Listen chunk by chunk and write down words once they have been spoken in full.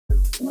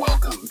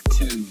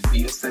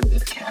the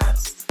Ascended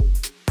Cast.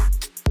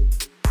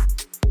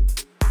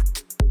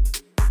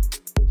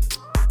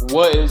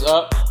 What is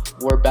up?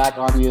 We're back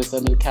on the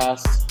Ascended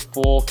Cast,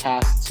 full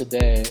cast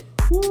today.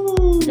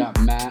 Woo! We got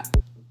Matt.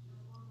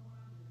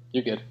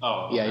 You're good.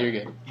 Oh, okay. Yeah, you're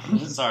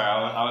good. Sorry,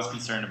 I was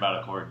concerned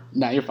about a cord.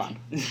 Nah, you're fine.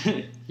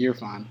 You're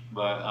fine.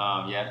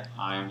 But yeah,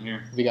 I am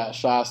here. We got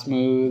Shaw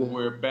Smooth.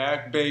 We're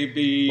back,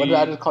 baby. What did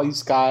I just call you?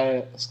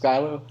 Skylo?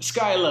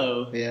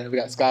 Skylo. Yeah, we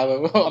got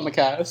Skylo on the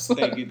cast.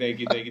 Thank you.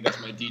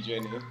 That's my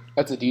DJ name.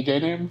 That's a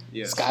DJ name?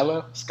 Yes.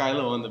 Skylo?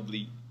 Skylo on the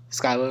bleep.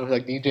 Skylo,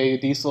 like DJ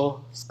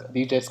Diesel,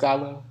 DJ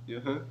Skylo.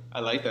 Uh-huh.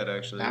 I like that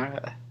actually.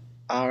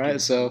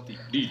 Alright, so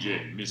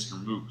DJ Mr.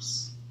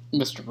 Moose.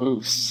 Mr.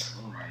 Moose.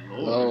 Oh my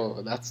lord.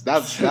 Oh,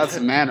 that's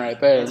a man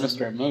right there,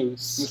 Mr.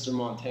 Moose. Mr.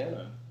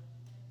 Montana.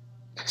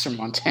 Mr.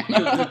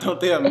 Montana. Don't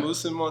they have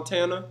moose in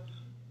Montana?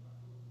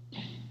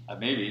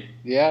 Maybe.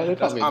 Yeah, they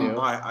probably do.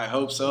 I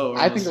hope so.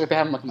 I think that they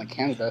have them in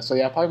Canada, so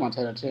yeah, probably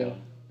Montana too.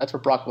 That's where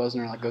Brock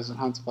Lesnar goes and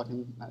hunts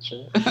fucking that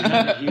shit.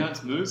 He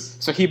hunts moose?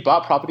 So he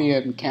bought property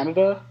in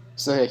Canada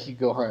so that he could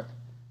go hunt.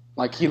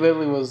 Like he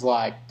literally was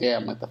like,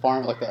 damn, like the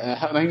farm, like the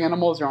hunting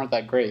animals aren't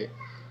that great.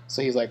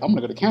 So he's like, I'm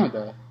gonna go to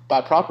Canada,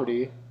 buy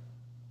property,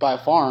 buy a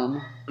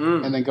farm,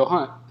 and then go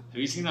hunt. Have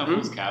you seen that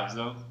fool's calves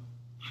though?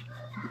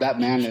 That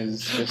man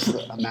is just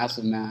a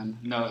massive man.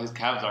 No, his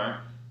calves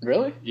aren't.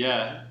 Really?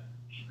 Yeah.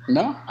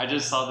 No? I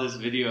just saw this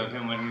video of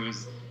him when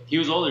he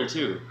was older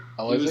too.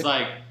 Oh, he was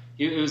like,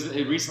 it was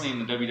recently in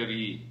the WWE.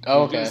 He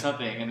oh, was okay. doing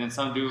something, and then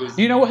some dude was.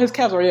 You know what his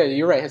calves are? Yeah,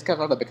 you're right. His calves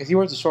are that because he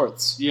wears the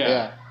shorts.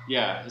 Yeah.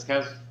 His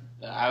calves.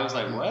 I was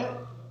like,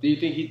 what? Do you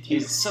think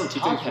he's so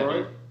top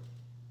heavy?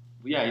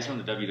 Yeah, he's from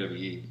the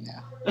WWE.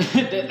 Yeah.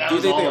 that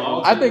was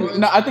all. I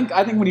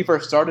think when he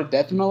first started,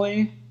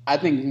 definitely. I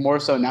think more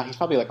so now. He's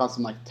probably like on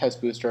some like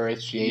test booster or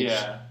HGH.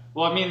 Yeah.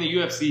 Well, I mean, the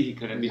UFC he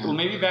couldn't be. Yeah. Well,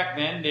 maybe back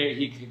then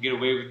he could get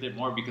away with it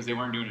more because they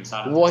weren't doing it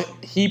solid Well,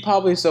 testing.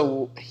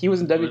 he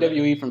was in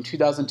WWE from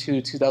 2002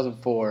 to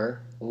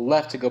 2004.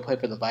 Left to go play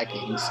for the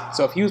Vikings.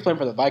 So if he was playing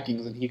for the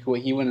Vikings, then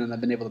he wouldn't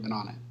have been able to be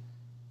on it.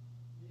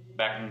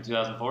 Back in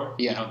 2004?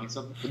 Yeah. You don't think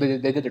so?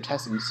 They did their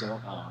testing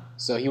still,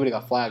 so he would have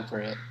got flagged for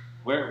it.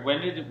 When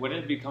did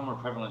it become more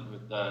prevalent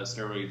with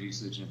steroid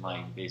usage in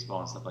like baseball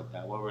and stuff like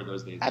that? What were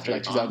those days? After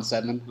like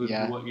 2007,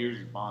 yeah. What years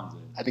was Bonds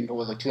in? I think it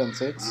was like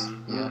 2006.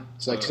 Mm-hmm. Yeah,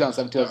 so like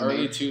 2007, 2008.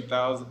 early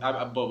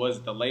 2000s. But was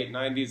it the late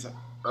 90s,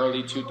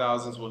 early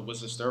 2000s? Was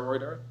the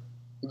steroid era?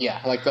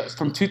 Yeah, like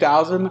from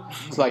 2000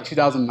 to like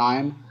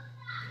 2009,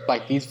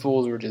 like these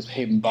fools were just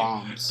hitting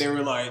bombs. They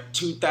were like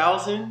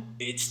 2000.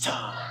 It's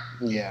time.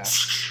 Yeah,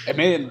 it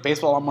made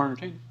baseball a lot more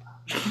entertaining.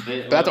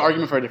 But that's an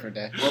argument for a different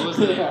day. What was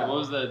the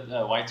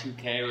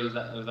Y2K? Was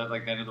that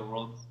like the end of the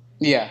world?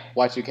 Yeah,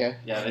 Y2K.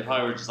 Yeah, they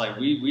probably were just like,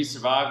 we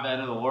survived the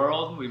end of the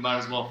world. We might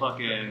as well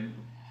fucking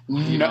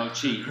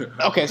cheat.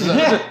 Okay, so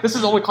this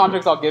is the only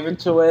context I'll give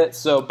into it.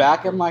 So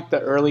back in like the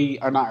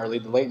late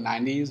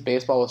 90s,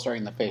 baseball was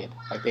starting to fade.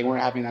 Like they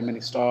weren't having that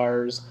many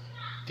stars.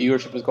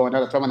 Viewership was going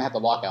down. That's when they had the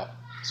lockout.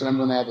 So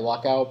remember when they had the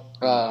lockout?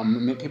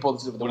 People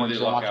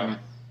weren't watching it.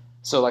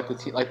 So like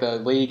the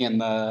league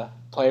and the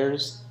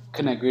players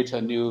couldn't agree to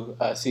a new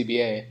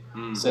CBA,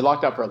 so they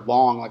locked out for a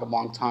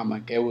long time.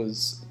 Like it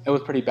was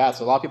pretty bad.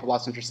 So a lot of people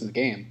lost interest in the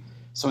game.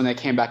 So when they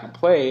came back and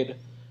played,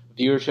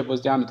 viewership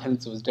was down,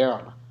 attendance was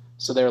down.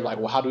 So they were like,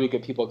 "Well, how do we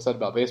get people excited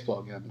about baseball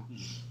again?"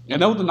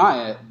 And they'll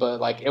deny it,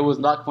 but like it was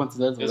not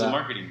coincidental. It was a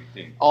marketing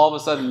thing. All of a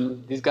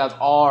sudden, these guys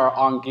are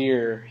on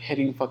gear,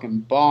 hitting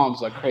fucking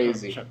bombs like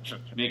crazy.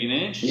 Make an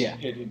inch. Yeah,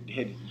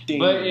 Hit.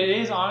 But it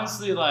is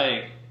honestly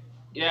like.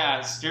 Yeah,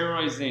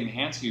 steroids they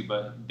enhance you,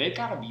 but they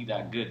gotta be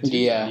that good too.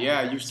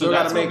 Yeah. You still so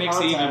gotta make makes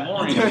contact. it even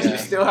more. You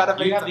still gotta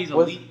make. You have these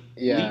elite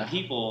Yeah.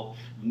 people.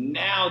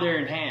 Now they're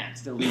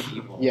enhanced elite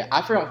people. Yeah,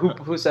 I forgot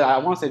who said. I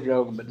want to say Joe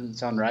Rogan, but it doesn't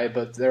sound right.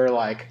 But they're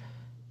like,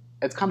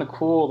 it's kind of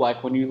cool.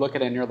 Like when you look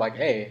at it and you're like,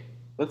 hey,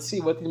 let's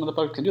see what these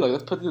motherfuckers can do. Like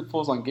let's put these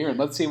fools on gear and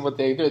let's see what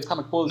they do. It's kind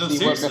of cool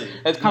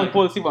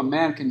to see what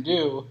man can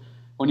do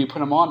when you put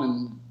them on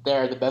and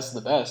they're the best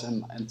of the best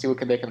and see what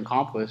they can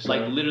accomplish.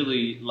 Like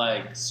literally,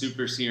 like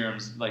super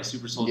serums, like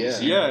super soldier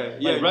serums.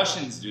 Yeah. Like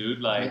Russians,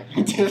 dude. Like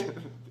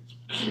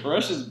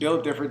Russia's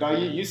built different, dog.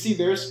 You see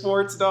their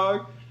sports,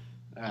 dog.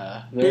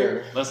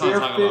 Let's not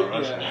talk about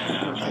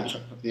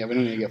Russia. Yeah, we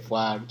don't need to get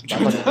flagged.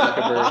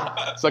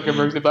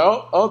 Zuckerberg's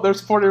about, oh, they're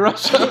supporting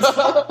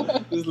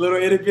Russia. This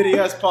little itty bitty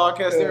ass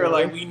podcast. They were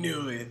like, we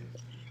knew it.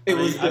 I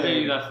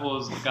bet that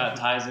fool's got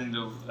ties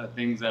into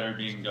things that are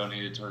being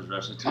donated towards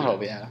Russia too.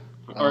 Oh yeah.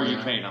 Or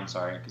Ukraine, I'm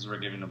sorry, because we're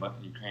giving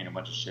Ukraine a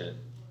bunch of shit.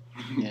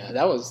 Yeah,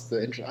 that was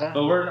the intro.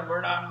 But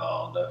we're not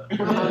involved.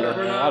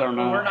 I don't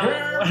know. We're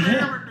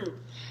not.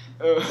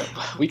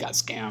 We got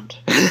scammed.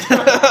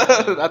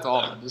 That's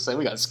all I'm just saying.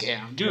 We got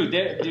scammed. Dude,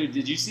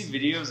 did you see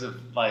videos of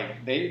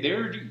like they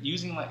were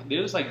using like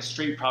there was like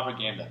straight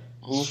propaganda,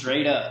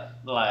 straight up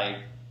like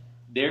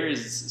there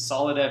is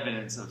solid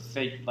evidence of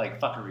fake like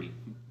fuckery.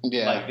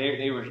 Yeah, like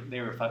they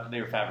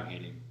were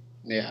fabricating.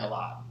 Yeah, a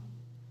lot.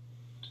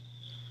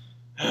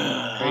 Crazy.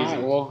 All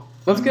right, well,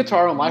 let's get to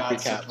our own life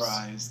recap.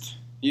 Surprised.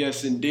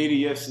 Yes, indeedy.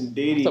 Yes,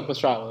 indeedy. What's up with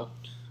Shiloh?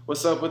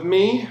 What's up with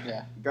me?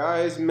 Yeah.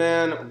 Guys,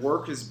 man,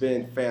 work has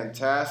been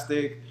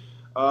fantastic.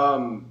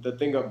 The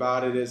thing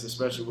about it is,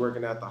 especially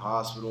working at the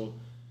hospital,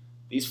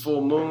 these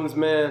full moons,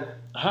 man,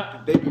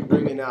 they be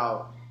bringing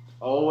out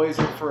always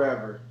and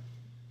forever.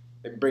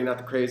 They bring out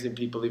the crazy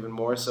people even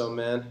more so,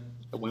 man.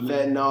 The women.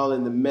 Fentanyl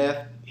and the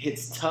meth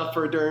hits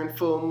tougher during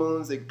full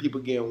moons. Like people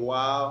getting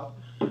wild.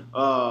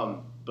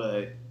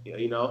 But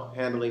you know,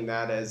 handling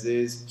that as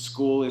is.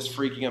 School is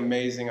freaking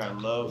amazing. I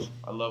love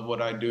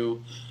what I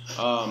do.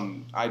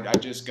 I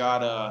just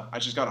got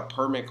a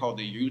permit called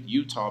the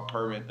Utah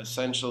permit,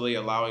 essentially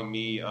allowing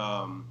me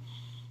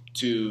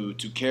to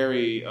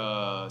carry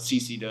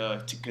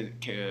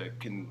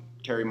can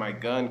carry my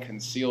gun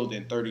concealed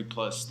in 30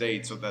 plus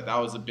states. So that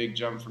was a big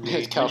jump for me.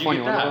 Is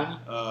California one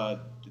of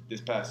them?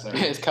 This past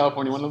Saturday. Is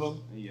California one of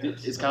them?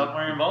 Yes. Is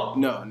California involved?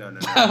 No.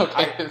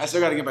 Okay. I still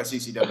got to get my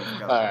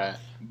CCW. All right.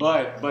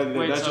 But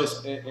Wait, that's so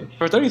just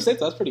For 30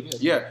 states, that's pretty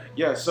good.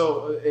 yeah.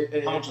 So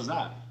how much was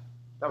that?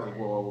 that was like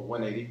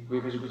 180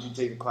 because you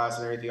take the class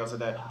and everything else like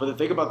that. But the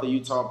thing about the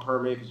Utah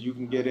permit, because you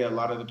can get it, a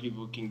lot of the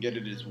people can get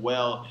it as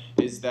well,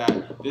 is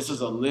that this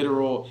is a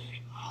literal.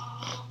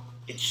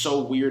 It's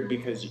so weird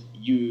because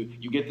you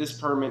get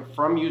this permit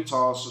from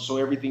Utah, so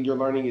everything you're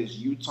learning is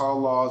Utah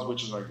laws,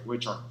 which are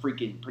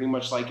freaking pretty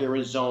much like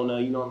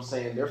Arizona. You know what I'm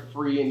saying? They're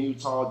free in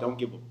Utah. Don't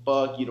give a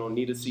fuck. You don't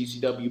need a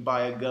CCW,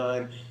 buy a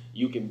gun.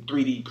 You can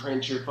 3D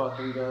print your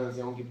fucking guns.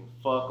 They don't give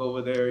a fuck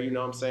over there. You know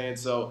what I'm saying?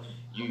 So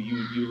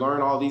you learn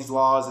all these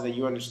laws, and then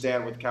you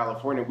understand with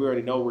California, we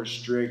already know we're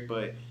strict,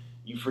 but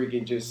you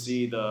freaking just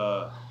see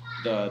the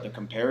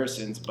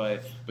comparisons.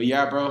 But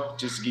yeah, bro,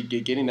 just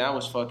getting that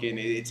was fucking,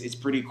 it's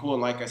pretty cool.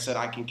 And like I said,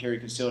 I can carry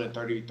concealed in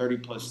 30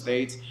 plus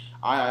states.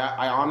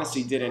 I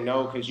honestly didn't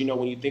know, because you know,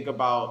 when you think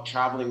about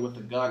traveling with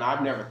a gun,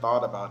 I've never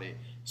thought about it.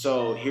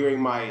 So hearing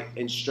my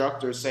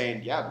instructor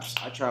saying, yeah,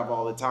 I travel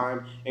all the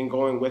time, and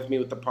going with me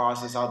with the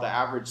process, how the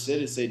average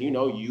citizen, you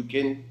know, you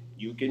can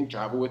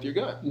travel with your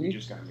gun. You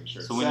just gotta make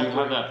sure. So when you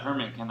have that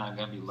permit, can that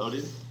gun be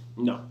loaded?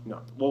 No.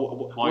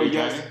 While you're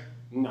driving?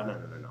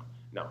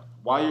 No.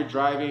 While you're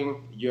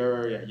driving,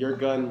 your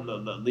gun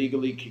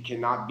legally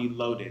cannot be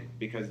loaded,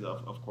 because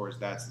of course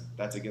that's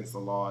against the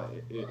law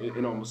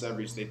in almost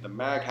every state. The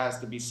mag has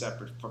to be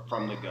separate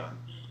from the gun.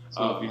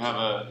 So if you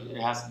have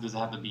does it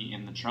have to be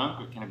in the trunk,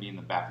 or can it be in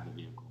the back of the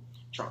vehicle?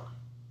 Trunk.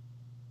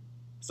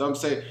 Some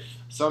say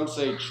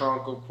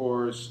trunk, of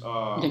course.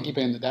 You can't keep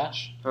it in the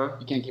dash? Huh?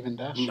 You can't keep it in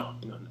the dash? No.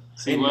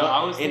 See, what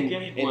I was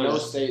thinking in no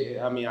state.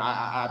 I mean,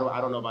 I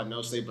don't know about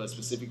no state, but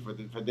specific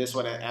for this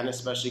one, and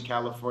especially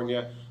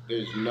California,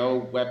 there's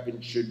no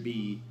weapon should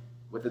be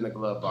within the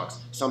glove box.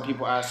 Some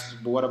people ask,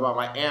 but what about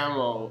my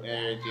ammo and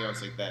everything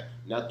else like that?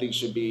 Nothing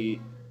should be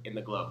in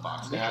the glove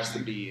box. It has to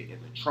be in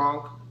the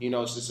trunk. You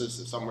know, it's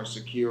just somewhere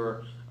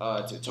secure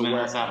to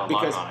wear.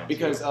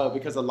 Because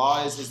the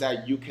law is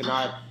that you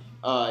cannot.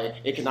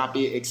 It cannot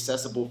be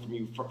accessible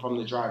from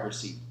the driver's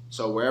seat.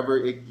 So wherever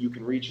you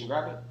can reach and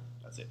grab it,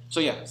 that's it.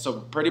 So yeah, so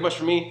pretty much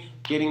for me,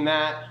 getting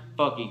that,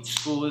 fucking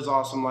school is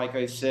awesome, like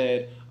I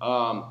said.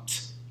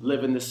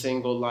 Living the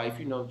single life,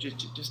 you know,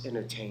 just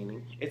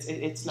entertaining.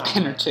 It's not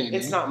entertaining.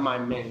 It's not my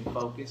main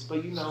focus,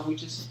 but you know,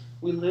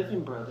 we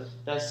living, brother.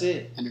 That's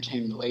it.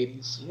 Entertaining the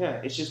ladies. Yeah,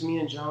 it's just me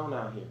and John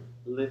out here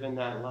living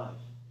that life.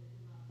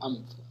 I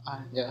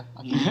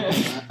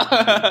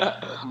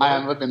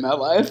am living that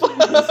life.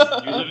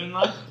 You're living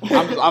life?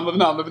 I'm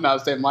living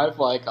that same life.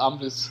 Like, I'm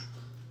just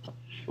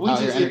out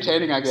here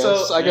entertaining, I guess.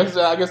 So, I guess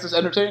it's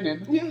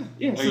entertaining. Yeah.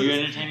 Are you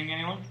entertaining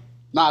anyone?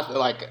 Not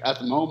like at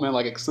the moment,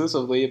 like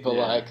exclusively, but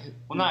like.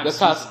 Well, not this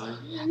exclusively.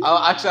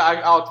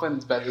 I'll explain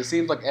this better. It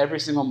seems like every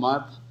single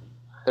month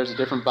there's a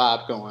different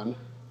vibe going.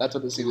 That's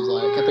what it seems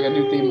like. It's like a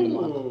new theme of the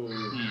month.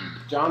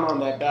 John on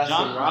that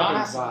Baskin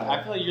Robbins side.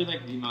 I feel like you're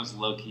like the most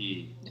low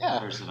key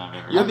person I've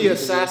ever. You're the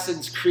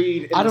Assassin's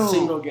Creed in a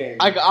single game.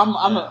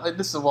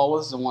 This is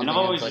one. And I've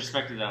always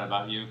respected that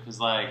about you, because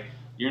like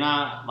you're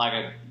not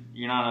a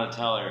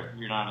teller.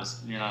 You're not a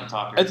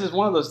talker. It's just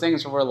one of those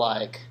things where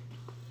like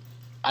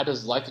I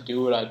just like to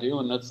do what I do,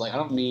 and it's like I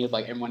don't need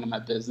like everyone in my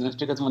business,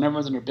 because when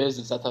everyone's in your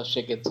business, that's how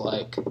shit gets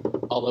like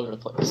all over the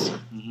place.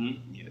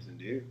 Mm-hmm. Yes,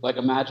 indeed. Like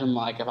imagine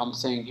like if I'm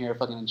sitting here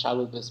fucking in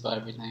childhood this about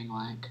everything,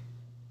 like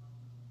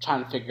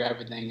trying to figure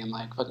everything and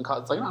like fucking call.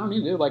 It's like I don't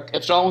need to. Like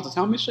if Shaw wants to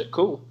tell me shit,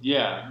 cool.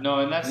 Yeah, no,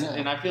 and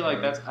and I feel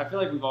like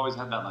we've always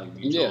had that like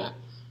mutual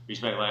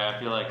respect. Like I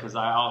feel like, because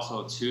I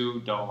also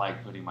too don't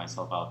like putting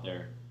myself out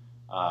there,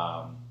 but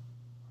I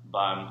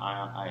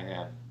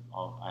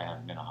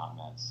have been a hot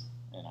mess,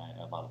 and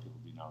a lot of people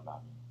do know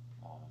about me.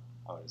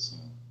 I would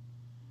assume,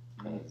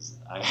 because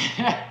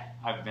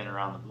I've been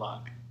around the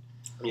block.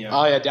 Yeah.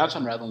 Oh yeah,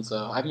 Downtown Redlands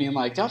though. I mean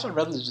like Downtown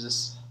Redlands is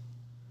just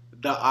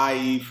the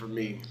IE for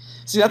me.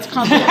 See, that's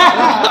kind of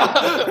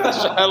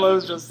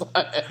Shiloh's just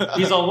like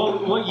he's all.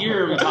 What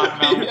year are we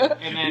talking about?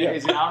 And then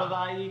is it out of the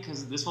IE?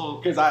 Because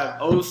I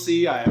have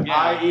OC, I have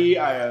IE,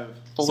 I have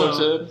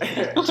Fullerton.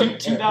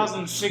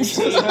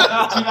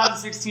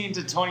 2016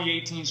 to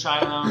 2018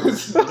 Shiloh.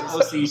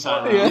 OC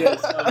Shiloh. Yeah.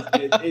 Yes,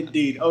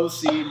 indeed.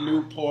 OC,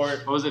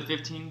 Newport. What was it,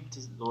 15?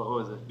 What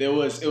was it? It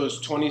was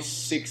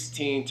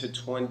 2016 to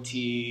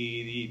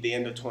the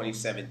end of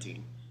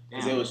 2017.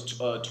 Because it was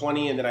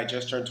 20, and then I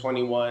just turned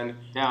 21.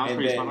 Yeah, that's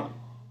pretty fun.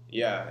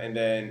 Yeah, and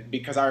then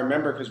because I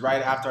remember, because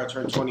right after I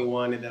turned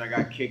 21, and then I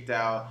got kicked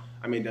out.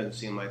 I mean, it doesn't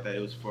seem like that. It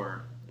was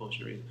for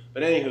bullshit reason.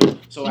 But anywho,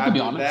 so You can be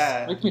after honest.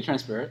 that, We can be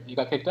transparent. You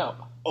got kicked out.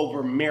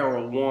 over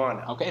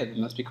marijuana. Okay,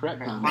 then let's be correct.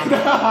 Then. For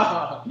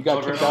You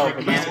got kicked out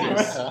for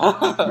cannabis.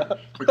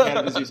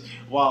 cannabis use.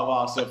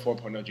 Wow, still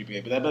 4.0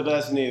 GPA, but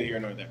that's neither here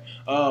nor there.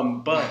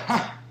 So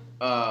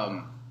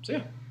yeah,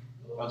 that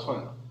was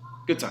fun though.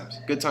 Good times,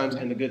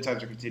 and the good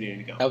times are continuing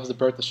to go. That was the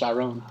birth of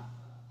Chiron.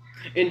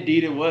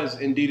 Indeed, it was.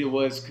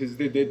 Because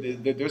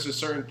there's a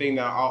certain thing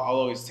that I'll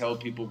always tell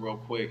people real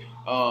quick.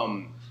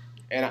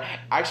 And I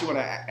actually want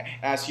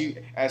to ask you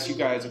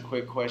guys a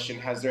quick question.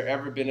 Has there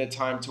ever been a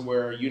time to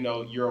where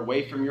you're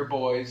away from your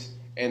boys,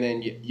 and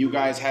then you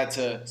guys had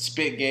to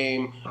spit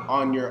game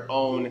on your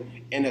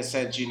own in a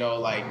sense?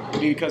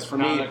 Because for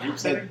me,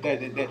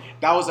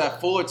 that was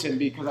at Fullerton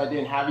because I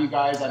didn't have you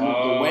guys. I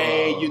moved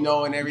away,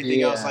 and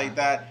everything else like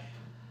that.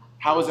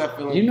 How was that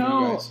feeling for you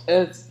guys?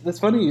 It's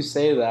funny you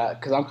say that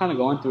because I'm kind of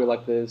going through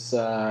like this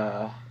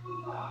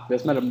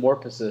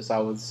metamorphosis, I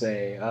would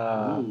say.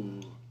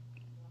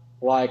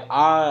 Like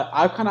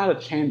I've kind of had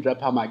to change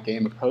up how my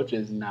game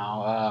approaches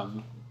now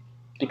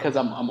because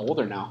I'm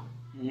older now.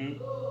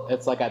 Mm-hmm.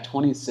 It's like at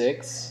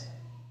 26,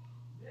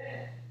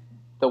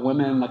 the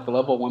women, like the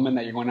level of women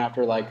that you're going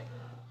after, like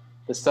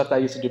the stuff that I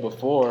used to do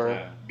before.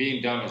 Yeah.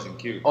 Being dumb isn't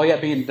cute. Oh yeah,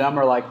 being dumb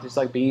or like just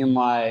like being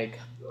like.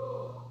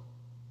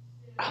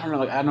 I don't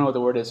know what the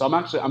word is. So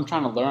I'm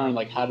trying to learn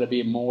like how to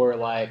be more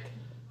like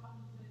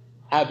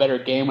have better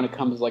game when it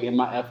comes like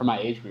for my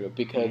age group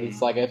because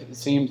it's like it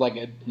seems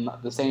like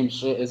the same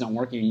shit isn't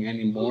working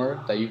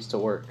anymore that used to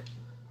work.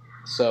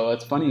 So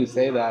it's funny you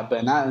say that, but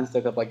in that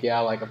instance of like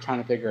I'm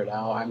trying to figure it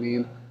out. I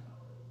mean,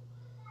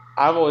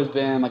 I've always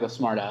been like a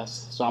smart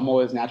ass, so I'm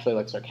always naturally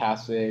like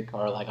sarcastic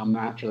or like I'm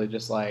naturally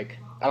just like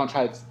I don't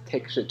try to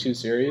take shit too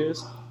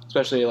serious,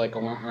 especially like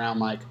around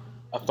like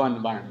a fun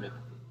environment.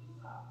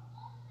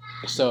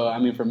 So, I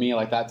mean, for me,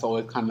 like, that's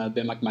always kind of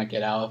been, like, my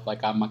get out if,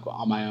 like, I'm, like,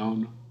 on my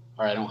own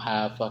or I don't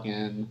have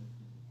fucking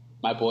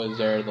my boys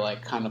there to,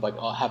 like, kind of, like,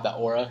 I'll have that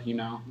aura,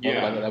 Yeah.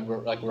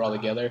 We're all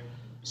together.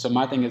 So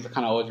my thing is to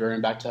kind of always return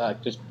back to,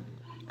 like, just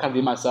kind of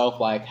be myself,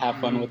 like, have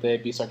fun with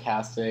it, be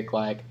sarcastic,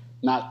 like,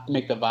 not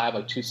make the vibe,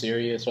 like, too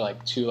serious or,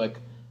 like, too, like,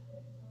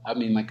 I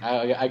mean, like,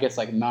 I guess,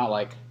 like, not,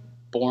 like,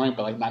 boring,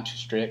 but, like, not too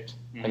strict.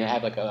 Like, I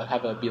have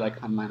it be, like,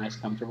 kind of nice,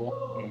 comfortable.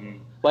 Mm-hmm.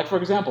 Like, for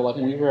example, like,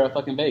 when we were at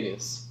fucking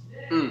Vegas.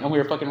 And we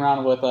were fucking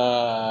around with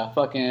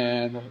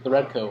fucking the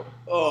red coat.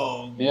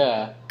 Oh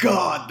yeah.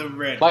 God, the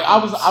red. Like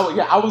coats.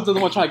 I was the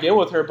one trying to get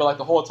with her, but like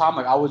the whole time,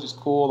 like I was just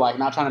cool, like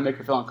not trying to make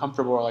her feel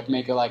uncomfortable or like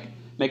make it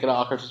an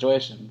awkward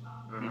situation.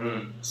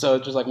 Mm-hmm. So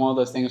it's just like one of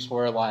those things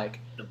where like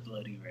the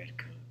bloody red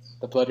coats.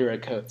 The bloody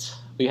red coats.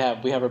 We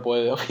have our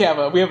boy. We have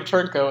a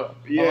turncoat.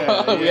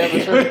 Yeah. We have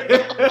a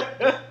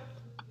turncoat.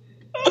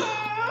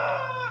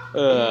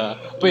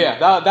 But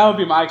yeah, that would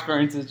be my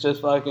experience. Is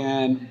just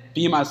fucking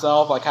be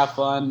myself, like have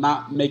fun,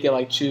 not make it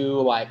like too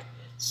like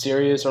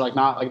serious or like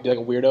not like be like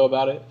a weirdo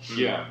about it.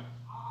 Yeah,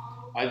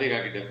 I think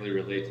I could definitely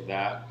relate to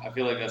that. I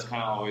feel like that's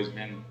kind of always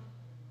been.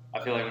 I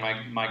feel like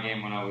my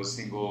game when I was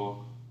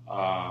single.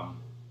 I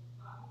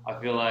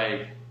feel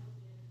like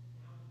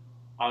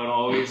I would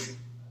always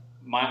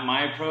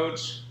my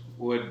approach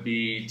would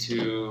be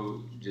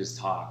to just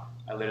talk.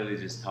 I literally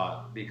just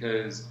talk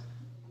because.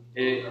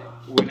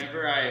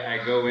 Whenever I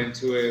go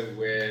into it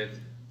with,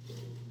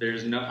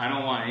 I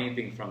don't want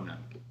anything from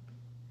them.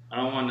 I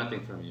don't want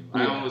nothing from you.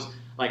 Yeah. I almost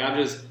like I'm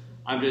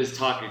just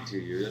talking to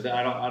you.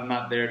 I'm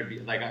not there to be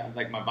like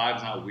my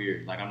vibe's not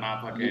weird. Like I'm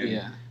not fucking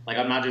like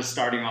I'm not just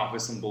starting off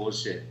with some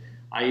bullshit.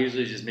 I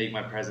usually just make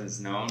my presence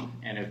known,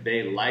 and if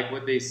they like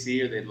what they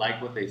see or they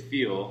like what they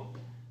feel,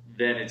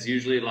 then it's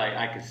usually like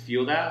I could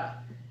feel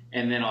that,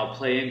 and then I'll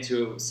play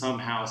into it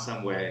somehow,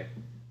 some way.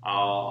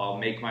 I'll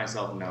make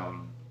myself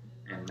known.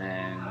 And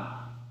then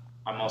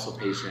I'm also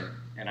patient,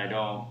 and I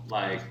don't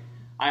like.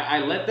 I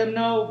let them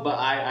know, but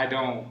I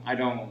don't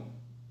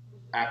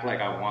act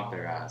like I want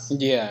their ass.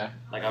 Yeah.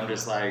 Like I'm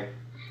just like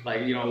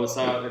what's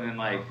up, and then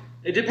like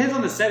it depends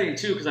on the setting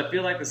too, because I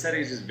feel like the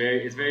setting is just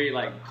very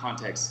like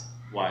context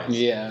wise.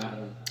 Yeah.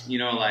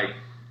 Like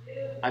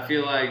I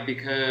feel like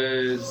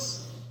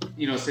because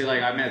say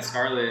like I met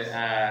Scarlett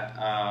at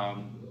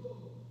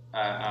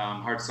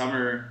Hard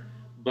Summer.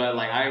 But,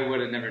 like, I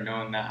would have never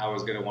known that I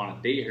was going to want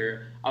to date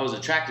her. I was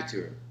attracted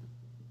to her.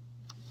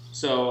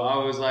 So I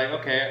was like,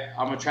 okay,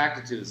 I'm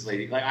attracted to this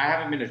lady. Like, I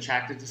haven't been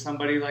attracted to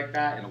somebody like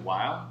that in a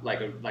while,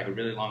 like a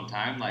really long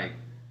time. Like,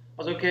 I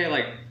was okay,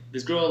 like,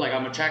 this girl, like,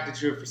 I'm attracted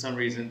to her for some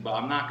reason, but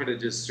I'm not going to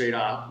just straight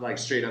up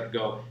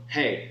go,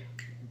 hey,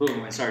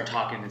 boom, and start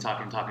talking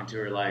to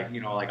her, like,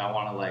 like I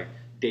want to, like,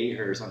 date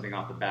her or something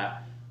off the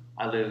bat.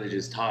 I literally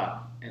just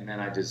talk, and then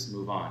I just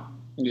move on.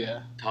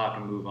 Yeah. Talk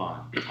and move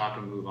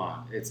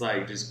on. It's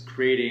like just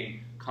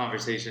creating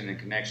conversation and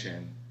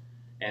connection,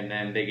 and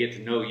then they get to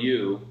know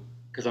you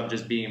because I'm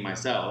just being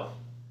myself,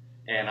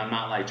 and I'm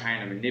not like trying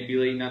to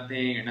manipulate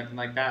nothing or nothing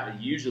like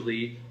that.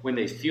 Usually when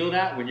they feel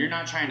that, when you're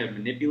not trying to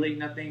manipulate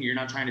nothing, you're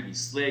not trying to be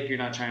slick, you're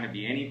not trying to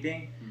be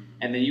anything,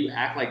 and then you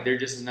act like they're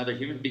just another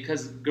human,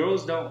 because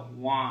girls don't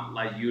want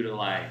like you to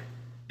like,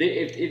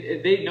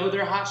 if they know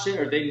they're hot shit,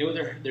 or they know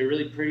they're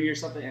really pretty or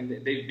something, and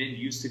they've been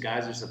used to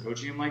guys just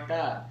approaching them like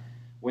that.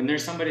 When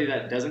there's somebody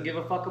that doesn't give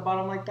a fuck about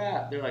them like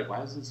that, they're like, why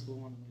does this fool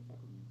want to fuck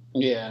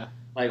with me? Yeah.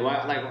 Like,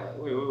 why? Like,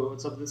 wait,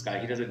 what's up with this guy?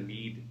 He doesn't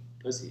need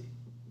pussy.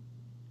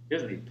 He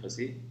doesn't need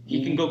pussy.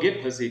 He can go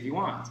get pussy if he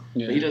wants,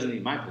 but he doesn't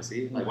need my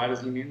pussy. Like, why does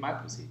he need my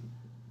pussy?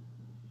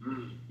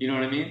 You know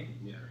what I mean?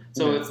 Yeah.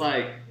 So it's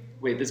like,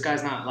 wait, this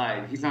guy's not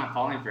like, he's not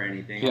falling for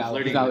anything. Yeah,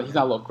 he's not a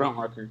little grunt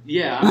worker.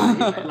 Yeah,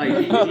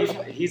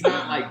 he's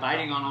not like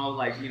biting on all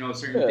like, you know,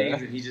 certain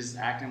things, and he's just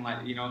acting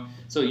like, you know.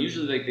 So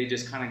usually like they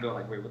just kind of go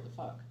like, wait, what the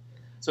fuck?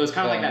 So it's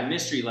kind of like that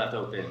mystery left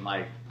open.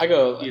 Like, I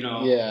go, you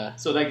know. Yeah.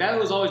 So like that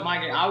was always my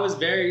game. I was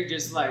very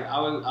just like,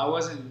 I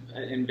wasn't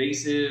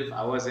invasive.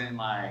 I wasn't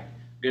like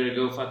gonna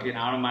go fucking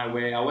out of my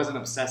way. I wasn't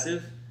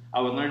obsessive.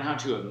 I would learn how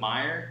to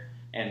admire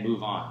and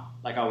move on.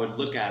 Like I would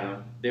look at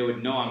them, they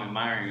would know I'm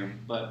admiring them.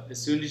 But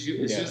as soon as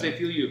they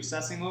feel you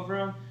obsessing over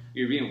them,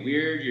 you're being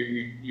weird.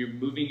 You're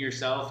moving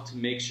yourself to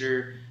make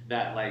sure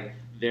that like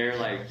they're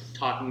like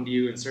talking to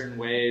you in certain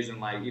ways,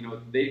 and like, you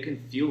know, they can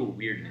feel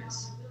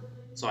weirdness.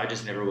 So I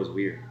just never was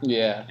weird.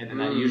 Yeah. And then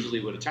that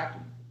usually would attract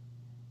them.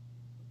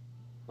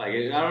 Like,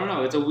 I don't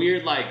know. It's a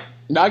weird, like...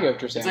 No, I get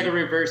what you're saying. It's like a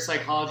reverse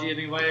psychology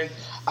in a way.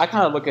 I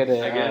kind of look at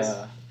it... I guess.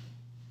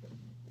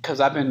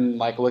 Because I've been,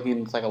 like, looking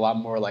into, like, a lot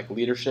more, like,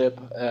 leadership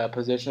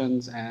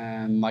positions.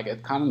 And, like,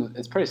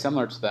 it's pretty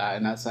similar to that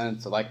in that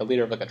sense. Like, a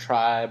leader of, like, a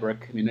tribe or a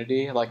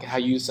community. Like, how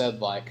you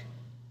said, like,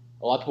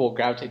 a lot of people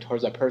gravitate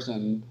towards that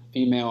person,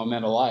 female and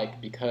men alike,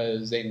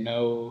 because they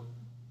know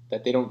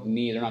that they're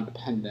not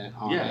dependent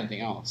on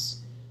anything else.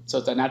 So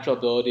it's a natural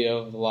ability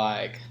of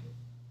like,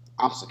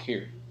 I'm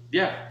secure.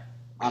 Yeah.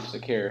 I'm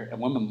secure.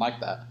 And women like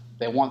that.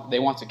 They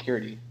want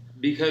security.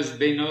 Because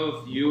they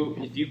know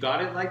if you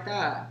got it like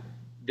that,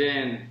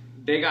 then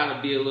they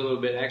gotta be a little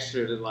bit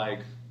extra to like,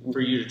 for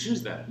you to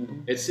choose them.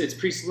 Mm-hmm. It's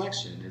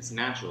pre-selection. It's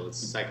natural. It's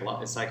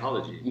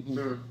psychology.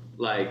 Mm-hmm.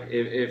 Like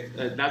if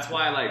that's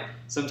why like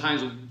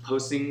sometimes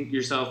posting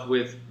yourself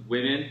with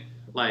women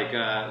like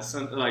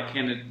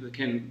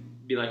can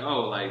be like,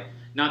 oh, like,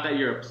 not that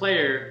you're a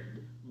player,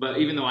 but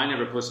even though I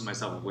never posted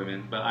myself with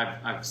women, but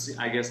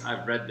I guess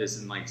I've read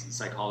this in like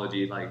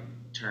psychology like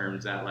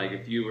terms that like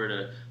if you were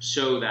to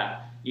show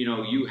that, you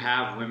know, you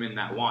have women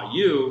that want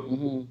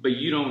you, but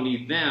you don't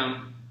need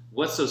them,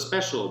 what's so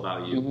special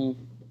about you?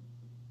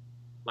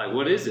 Like,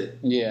 what is it?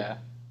 Yeah.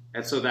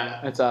 And so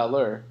that... It's a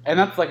lure. And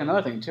that's like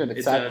another thing too.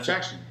 It's an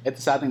attraction. It's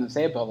a sad thing to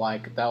say, but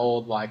like that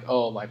old like,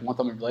 oh, like once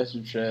I'm in a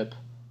relationship,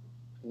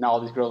 now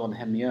all these girls want to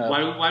hit me up.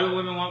 Why do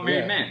women want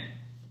married men?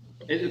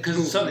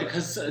 Because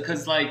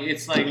like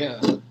it's like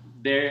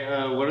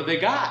they're what do they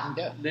got?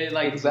 Yeah, they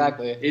like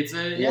exactly. It's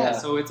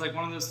so it's like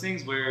one of those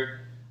things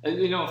where,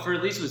 you know, for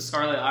at least with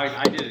Scarlett,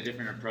 I did a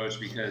different approach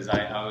because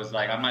I was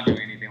like, I'm not doing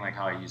anything like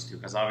how I used to,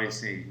 because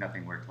obviously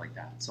nothing worked like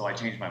that. So I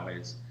changed my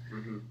ways.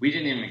 We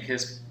didn't even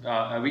kiss.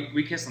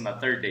 We kissed on the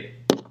third date.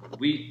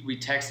 We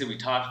texted. We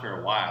talked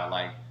for a while.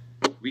 Like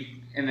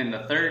and then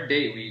the third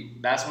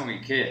date that's when we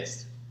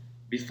kissed.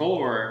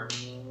 Before.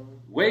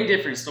 Way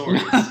different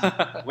stories.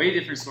 Way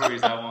different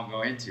stories I won't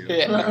go into.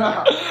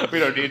 Yeah. We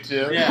don't need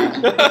to.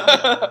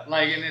 Yeah.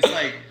 Like, and it's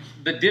like,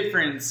 the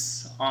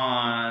difference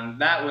on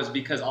that was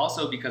because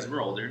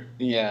we're older.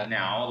 Yeah.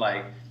 Now,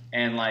 like,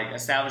 and like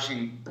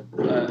establishing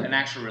an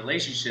actual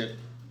relationship,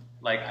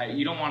 like,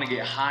 you don't want to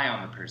get high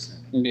on the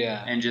person.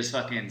 Yeah. And just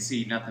fucking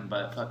see nothing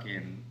but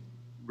fucking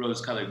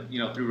rose-colored, you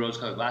know, through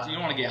rose-colored glasses. You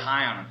don't want to get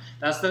high on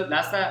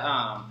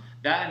them.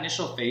 That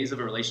initial phase of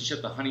a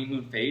relationship, the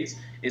honeymoon phase,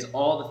 is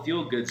all the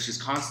feel goods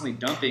just constantly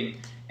dumping,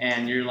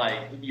 and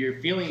you're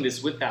feeling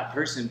this with that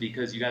person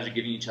because you guys are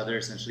giving each other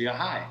essentially a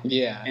high.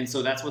 Yeah. And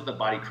so that's what the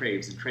body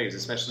craves,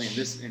 especially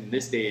in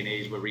this day and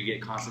age where we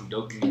get constant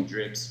dopamine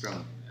drips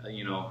from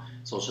you know,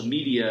 social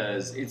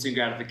medias, instant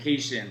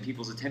gratification,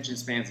 people's attention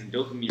spans, and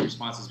dopamine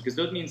responses, because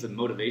dopamine is a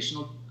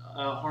motivational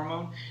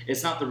hormone.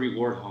 It's not the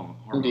reward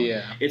hormone.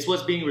 Yeah. It's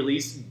what's being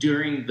released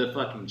during the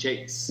fucking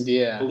chase.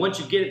 Yeah. But once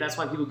you get it, that's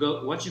why people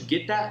go. Once you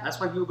get that, that's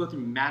why people go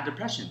through mad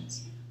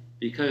depressions.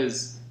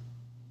 Because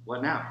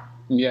what now?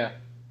 Yeah.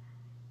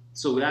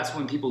 So that's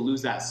when people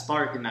lose that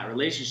spark in that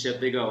relationship.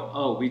 They go,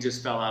 "Oh, we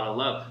just fell out of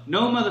love."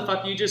 No,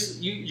 motherfucker,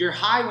 your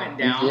high went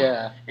down.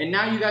 Yeah. And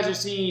now you guys are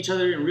seeing each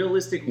other in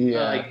realistic,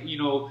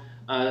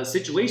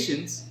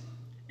 situations.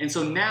 And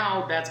so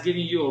now that's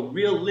giving you a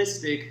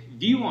realistic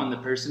view on the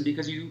person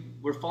because you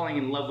were falling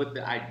in love with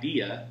the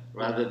idea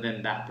rather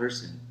than that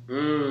person.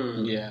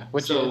 Yeah.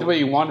 Which is the way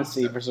you want to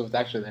see versus what's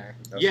actually there.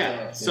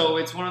 So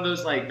it's one of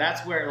those, like,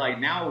 that's where, like,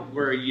 now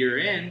we're a year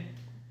in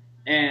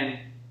and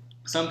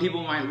some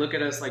people might look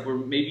at us like we're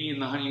maybe in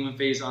the honeymoon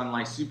phase on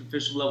like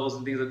superficial levels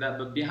and things like that,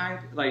 but behind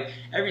like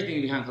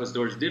everything behind closed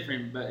doors is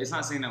different. But it's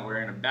not saying that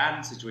we're in a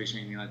bad situation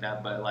or anything like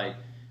that, but like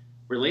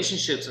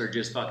relationships are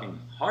just fucking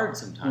hard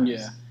sometimes.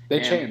 Yeah,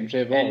 they change,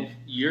 they evolve. And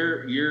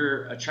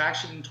your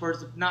attraction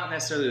towards not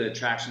necessarily the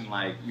attraction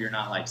like you're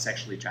not like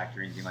sexually attracted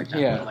or anything like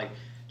that, but like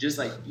just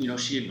like, you know,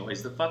 she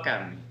annoys the fuck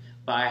out of me,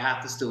 but I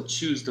have to still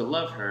choose to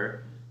love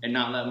her and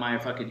not let my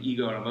fucking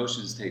ego and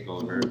emotions take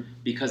over,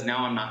 because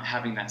now I'm not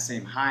having that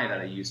same high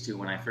that I used to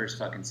when I first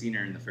fucking seen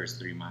her in the first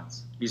 3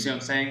 months. You see what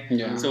I'm saying?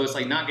 Yeah. So it's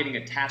like not getting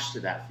attached to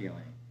that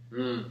feeling.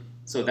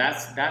 So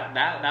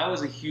that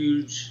was a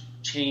huge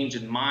change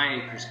in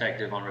my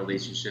perspective on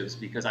relationships,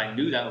 because I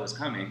knew that was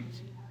coming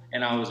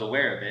and I was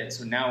aware of it.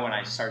 So now when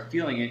I start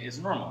feeling it, it's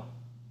normal.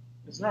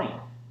 It's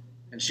normal.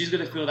 And she's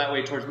gonna feel that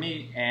way towards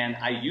me. And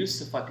I used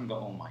to fucking go,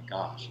 oh my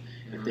gosh,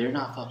 if they're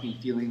not fucking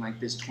feeling like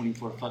this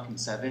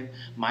 24/7,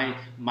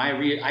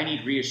 I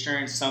need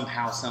reassurance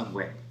somehow, some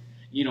way.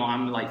 You know,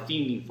 I'm like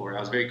fiending for it.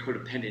 I was very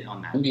codependent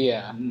on that.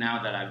 Yeah.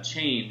 Now that I've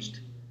changed,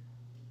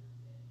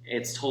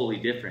 it's totally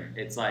different.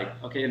 It's like,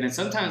 okay, and then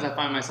sometimes I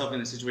find myself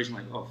in a situation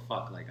like, oh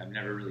fuck, like I've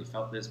never really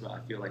felt this, but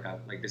I feel like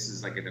this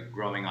is like a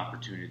growing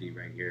opportunity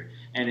right here.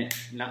 And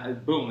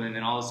boom, and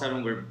then all of a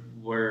sudden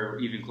we're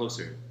even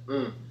closer.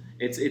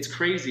 It's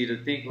crazy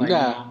to think like, you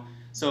know,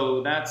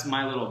 so that's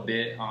my little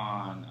bit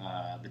on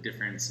the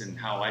difference in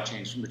how I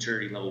changed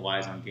maturity level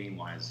wise on game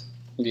wise.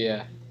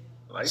 Yeah.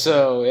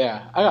 So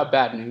yeah, I got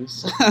bad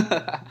news.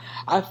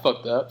 I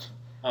fucked up.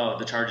 Oh,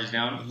 the charge is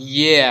down?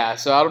 Yeah,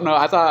 so I don't know.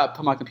 I thought I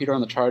put my computer on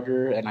the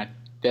charger, and I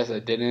guess I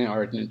didn't,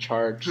 or it didn't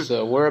charge.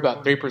 So we're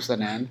about 3%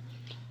 in.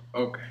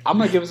 Okay. I'm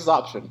going to give us this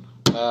option.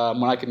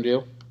 What I can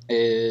do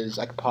is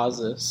I can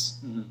pause this,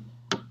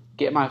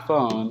 get my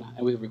phone,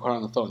 and we can record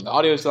on the phone. The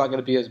audio is not going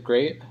to be as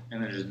great.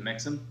 And then just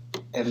mix them?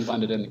 And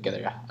blend it in together.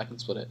 Yeah, I can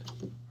split it.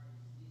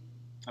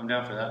 I'm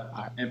down for that.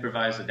 All right.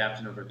 Improvise, adapt,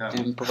 and overcome.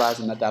 Improvise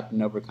and adapt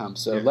and overcome.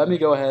 So let me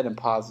go ahead and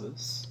pause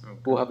this. Okay.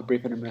 We'll have a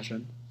brief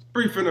intermission.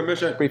 Brief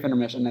intermission,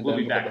 and then we'll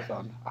be we'll back. get the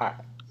phone.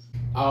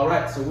 All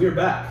right, so we're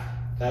back.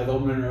 That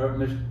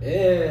intermission.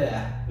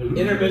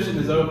 Intermission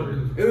is over.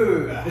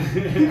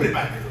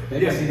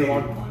 Maybe see the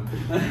long one.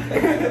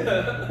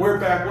 We're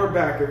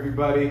back,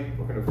 everybody.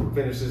 We're gonna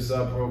finish this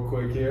up real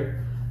quick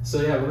here.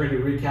 So yeah, we're gonna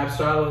do a recap.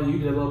 Start. You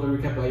did a little bit of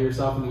recap about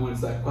yourself, and then went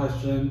to that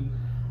question.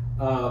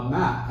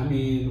 Matt, I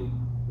mean,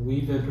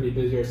 we've been pretty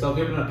busy ourselves.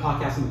 We haven't done a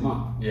podcast in a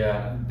month.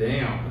 Yeah,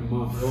 damn. A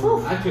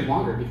month. Actually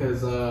longer,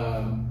 because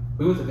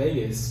we went to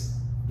Vegas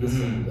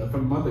from a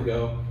month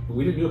ago. And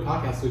we didn't do a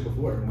podcast the week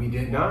before. We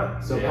did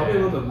not. So probably a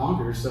little bit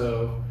longer.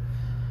 So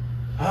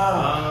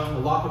a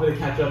lot for me to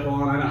catch up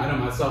on. I know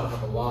myself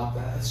have a lot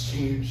that has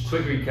changed.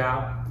 Quick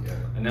recap. Yeah.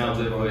 I now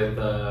live with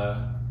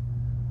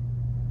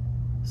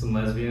some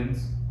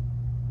lesbians,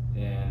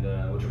 and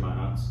which are my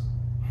aunts.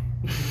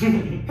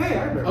 Hey,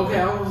 I remember.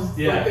 Okay, I was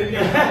Yeah. thinking,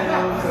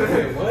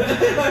 wait, what?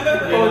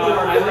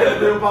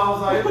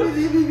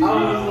 I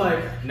was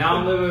like, now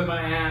I'm living with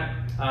my aunt.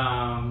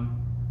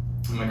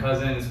 My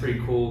cousin is pretty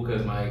cool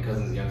because my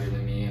cousin's younger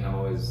than me, and I've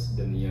always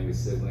been the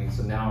youngest sibling.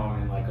 So now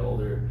I'm in like an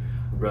older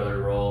brother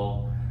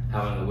role,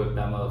 having to whip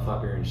that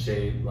motherfucker in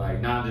shape,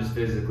 like not just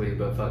physically,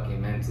 but fucking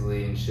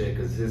mentally and shit.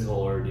 Because his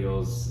whole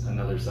ordeal's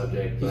another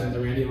subject. He's in But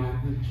the Randy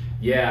language.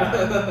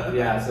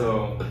 yeah.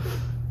 So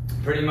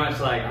pretty much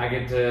like I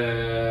get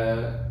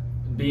to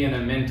be in a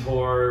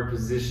mentor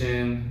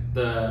position.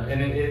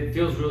 And it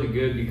feels really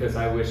good because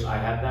I wish I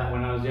had that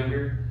when I was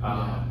younger.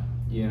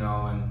 You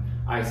know, and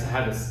I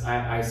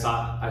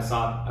sought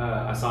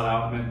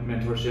out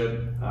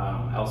mentorship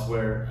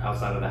elsewhere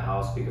outside of the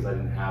house because I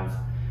didn't have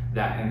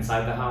that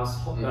inside the house,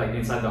 like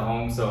inside the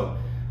home. So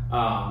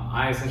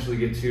I essentially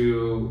get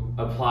to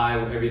apply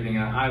everything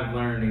I've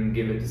learned and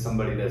give it to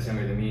somebody that's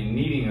younger than me and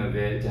needing of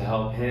it to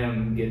help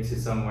him get to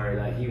somewhere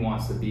that he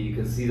wants to be,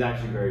 because he's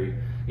actually very,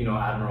 you know,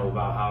 admirable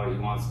about how he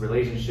wants a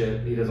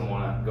relationship. He doesn't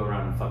want to go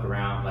around and fuck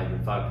around, like,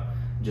 and fuck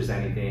just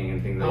anything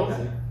and things like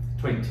that.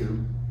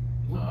 22.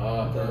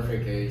 Oh,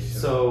 perfect age.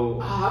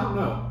 So I don't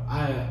know.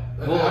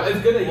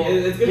 it's good.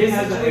 It's good.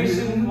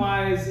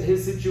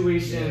 His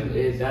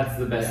situation, that's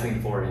the best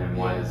thing for him.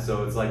 Wise,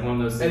 so it's like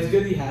one of those things. It's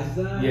good he has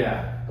that.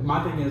 Yeah.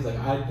 My thing is, like,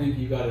 I think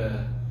you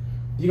gotta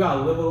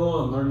live a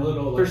little and learn a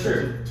little. For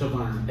sure. To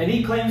learn. And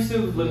he claims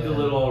to have lived a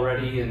little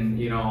already, and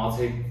you know, I'll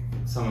take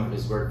some of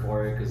his word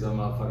for it because that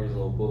motherfucker's a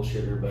little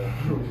bullshitter. But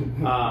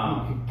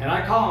and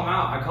I call him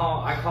out. I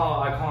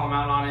call him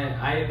out on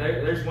it.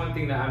 There's one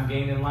thing that I've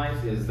gained in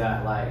life is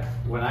that, like,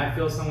 when I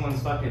feel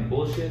someone's fucking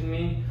bullshitting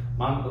me,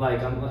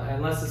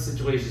 unless the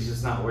situation's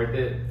just not worth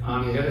it,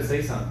 I'm gonna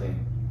say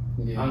something.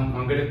 Yeah.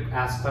 I'm gonna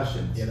ask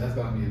questions. Yeah, that's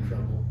got me in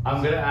trouble.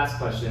 I'm gonna ask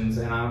questions,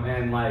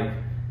 and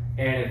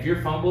if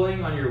you're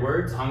fumbling on your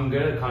words, I'm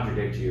gonna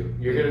contradict you.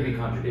 You're gonna be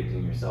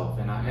contradicting yourself,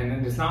 and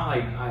it's not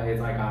like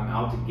I'm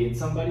out to get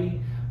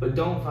somebody, but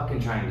don't fucking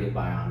try and get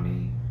by on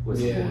me with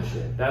some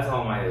bullshit. That's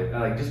all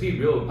just be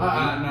real. I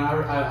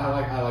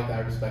like that.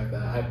 I respect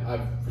that. I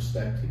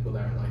respect people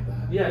that are like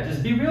that. Yeah,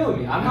 just be real with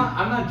me. I'm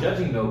not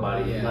judging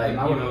nobody. Yeah, like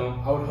I you would,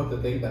 know, I would hope to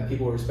think that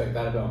people respect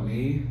that about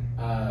me,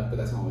 but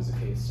that's not always the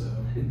case. So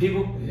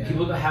people Yeah.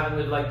 that haven't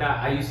lived like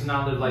that. I used to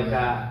not live like Yeah.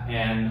 that,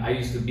 and I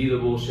used to be the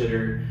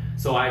bullshitter.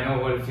 So I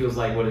know what it feels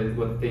like, what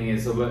the thing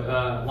is. So,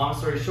 but long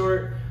story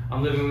short,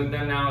 I'm living with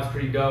them now. It's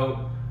pretty dope.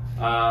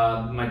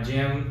 My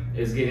gym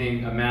is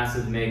getting a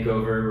massive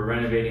makeover. We're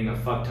renovating a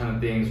fuck ton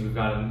of things. We've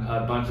got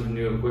a bunch of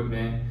new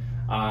equipment.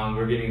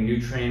 We're getting new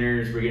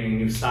trainers. We're getting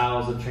new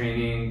styles of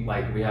training.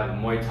 Like we have a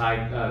Muay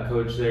Thai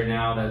coach there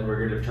now that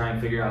we're going to try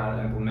and figure out how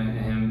to implement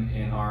him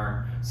in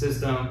our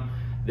system.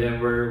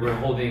 Then we're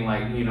holding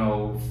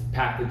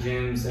pack the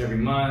gyms every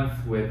month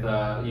with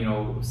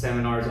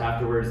seminars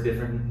afterwards,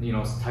 different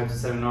types of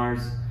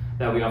seminars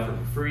that we offer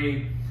for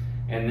free.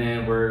 And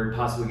then we're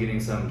possibly getting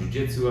some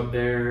jiu-jitsu up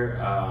there.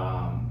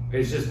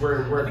 It's just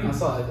we're I think I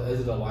saw it.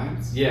 Is it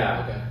Alliance?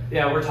 Yeah. Okay.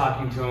 Yeah, we're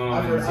talking to them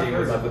and seeing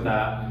what's up with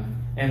that.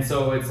 And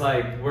so it's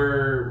like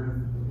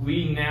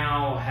we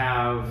now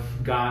have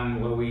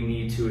gotten what we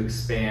need to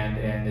expand,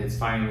 and it's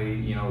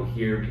finally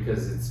here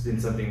because it's been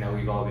something that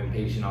we've all been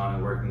patient on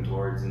and working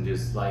towards, and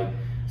just like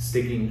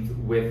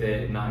sticking with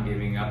it, not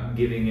giving up,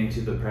 giving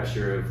into the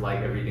pressure of like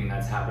everything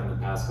that's happened the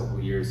past couple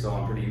of years. So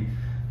I'm pretty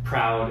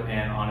proud,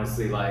 and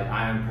honestly, like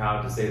I am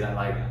proud to say that,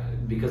 like,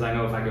 because I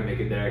know if I could make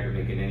it there, I could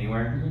make it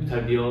anywhere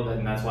type deal,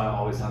 and that's why I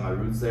always have my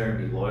roots there and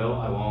be loyal.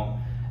 I won't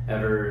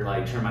ever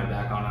like turn my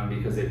back on them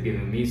because they've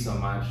given me so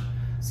much.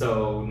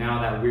 So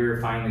now that we're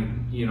finally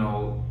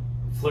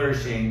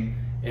flourishing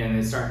and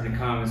it's starting to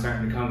come,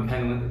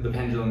 the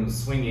pendulum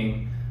is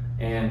swinging,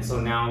 and so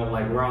now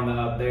like we're on the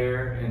up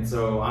there, and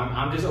so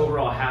I'm just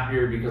overall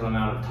happier because I'm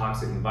out of a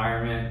toxic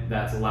environment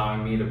that's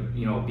allowing me to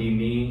be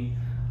me.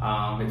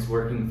 It's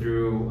working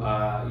through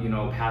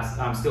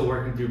I'm still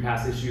working through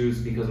past issues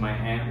because my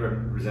aunt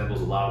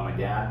resembles a lot of my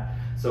dad.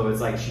 So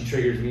it's like she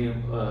triggers me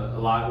a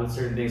lot with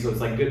certain things. So it's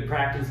like good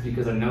practice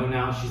because I know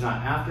now she's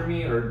not after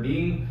me or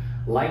being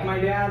like my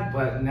dad,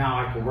 but now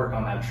I can work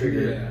on that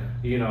trigger,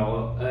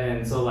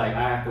 and so like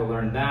I have to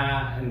learn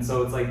that. And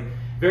so it's like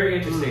very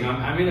interesting. I'm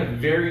on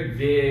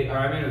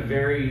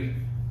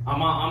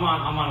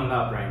an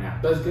up right now.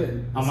 That's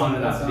good. I'm on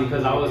an up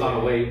because I was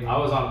on a wave. I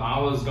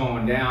was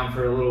going down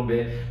for a little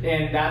bit,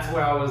 and that's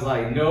where I was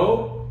like,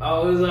 nope. I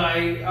was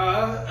like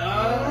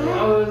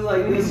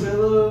this for a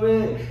little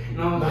bit.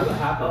 And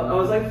I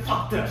was like,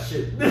 fuck that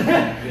shit.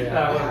 That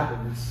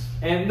happens.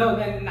 And no,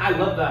 then I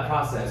love that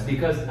process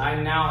because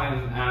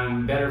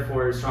I'm better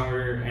for it,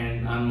 stronger,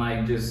 and I'm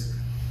like just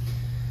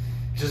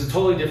a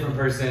totally different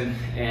person,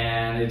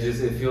 and it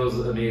feels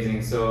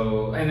amazing.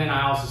 So, and then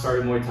I also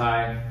started Muay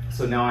Thai,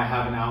 so now I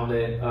have an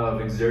outlet of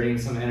exerting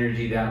some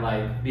energy that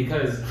like,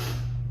 because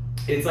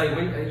it's like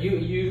when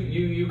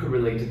you could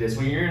relate to this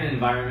when you're in an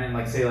environment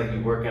like, say like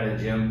you work at a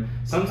gym,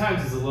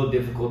 sometimes it's a little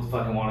difficult to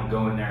fucking want to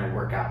go in there and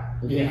work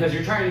out because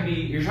you're trying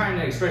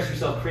to express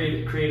yourself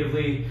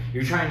creatively,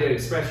 you're trying to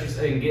express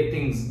yourself and get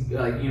things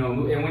like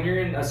and when you're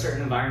in a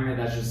certain environment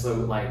that's just so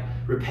like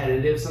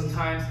repetitive,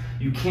 sometimes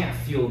you can't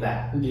feel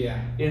that,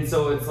 and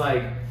so it's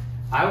like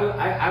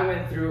I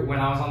went through, when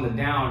I was on the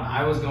down,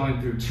 I was going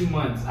through 2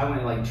 months. I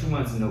went like 2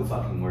 months of no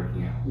fucking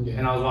working out.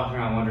 And I was walking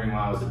around wondering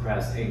why I was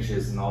depressed,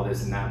 anxious, and all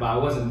this and that, but I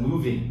wasn't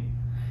moving.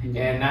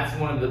 And that's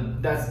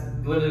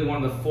literally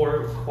one of the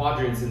 4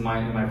 quadrants in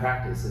my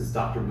practice is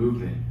doctor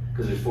movement,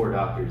 because there's 4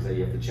 doctors that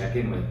you have to check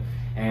in with.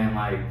 And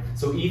like,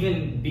 so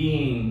even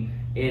being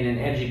in an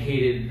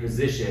educated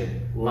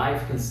position,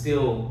 life can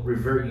still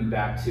revert you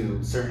back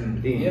to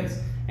certain things.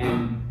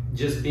 And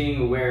just being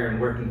aware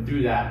and working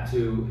through that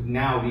to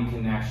now we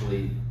can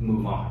actually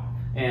move on.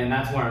 And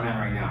that's where I'm at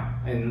right now.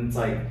 And it's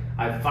like,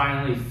 I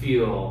finally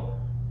feel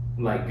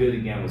like good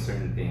again with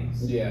certain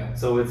things.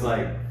 So it's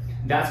like,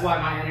 that's why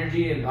my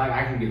energy and like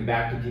I can give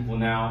back to people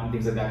now and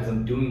things like that because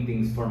I'm doing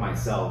things for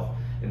myself.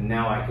 And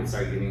now I can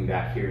start giving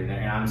back here and there,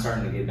 and I'm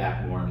starting to get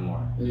back more and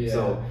more.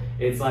 So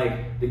it's like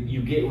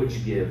you get what you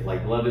give.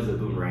 Like love is a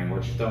boomerang.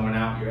 What you're throwing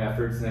out, your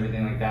efforts and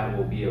everything like that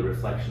will be a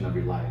reflection of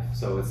your life.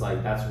 So it's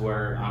like that's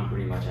where I'm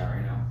pretty much at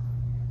right now.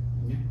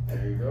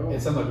 There you go.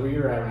 It sounds like where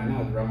you're at right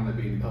now is where I'm gonna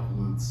be in a couple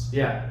months.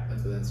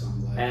 That's what that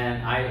sounds like.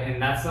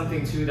 And that's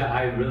something too that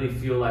I really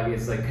feel like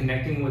it's like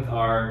connecting with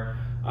our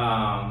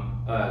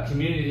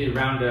community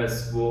around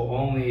us will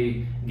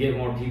only get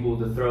more people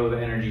to throw the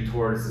energy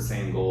towards the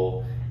same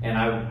goal. And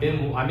I've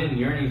been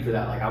yearning for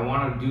that. Like I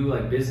want to do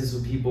like business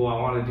with people. I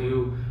want to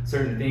do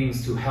certain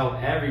things to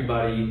help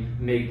everybody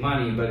make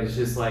money. But it's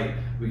just like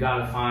we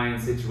gotta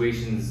find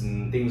situations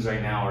and things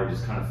right now are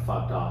just kind of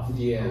fucked off a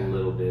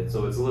little bit.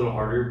 So it's a little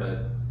harder.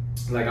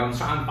 But like I'm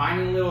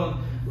finding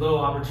little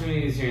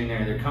opportunities here and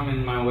there. They're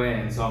coming my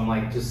way, and so I'm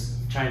like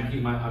just trying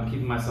to I'm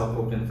keeping myself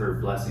open for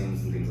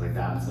blessings and things like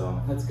that.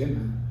 So that's good,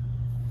 man.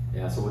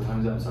 Yeah, so what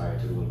time is it? I'm sorry,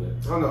 I took a little bit.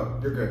 Oh no,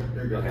 you're good.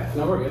 Okay.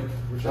 No, we're good.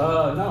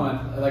 No,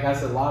 and like I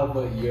said, a lot of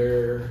what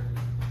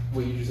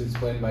you just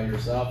explained about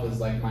yourself is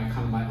like my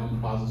own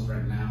process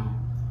right now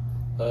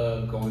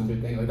of going through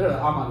things. Like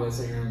I'm not gonna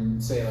sit here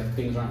and say like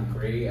things aren't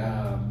great.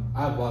 I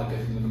have a lot of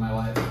good things in my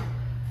life.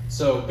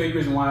 So big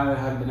reason why I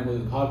haven't been able to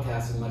do the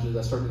podcast as much as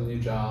I started a new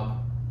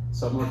job.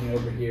 So I'm working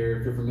over here,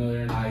 if you're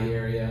familiar in the IE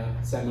area,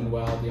 San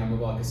Manuel, the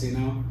Almaval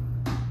Casino.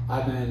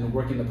 I've been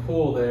working the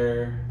pool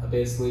there,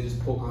 basically just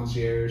pool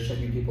concierge,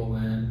 checking people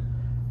in.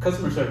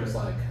 Customer service,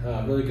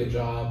 really good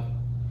job.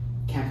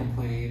 Can't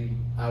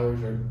complain.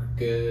 Hours are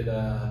good.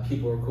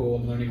 People are cool.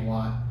 I'm learning a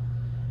lot.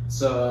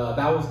 So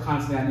that was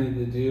constantly I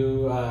needed to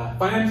do.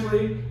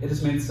 Financially, it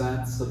just made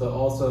sense, but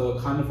also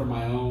kind of for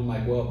my own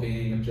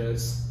well-being of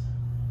just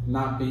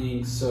not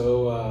being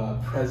so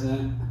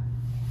present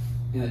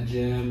in a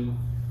gym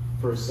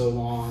for so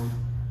long,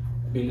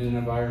 being in an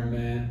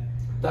environment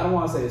I don't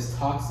want to say it's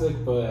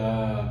toxic,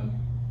 but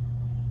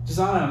just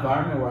not an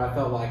environment where I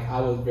felt like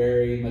I was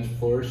very much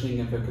flourishing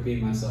if I could be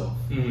myself.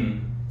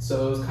 Mm-hmm.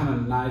 So it was kind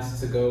of nice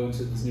to go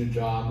into this new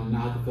job and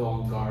not to feel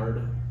on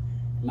guard,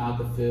 not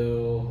to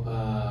feel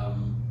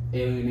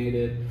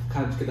alienated,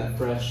 kind of just get that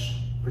fresh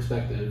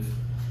perspective.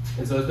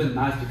 And so it's been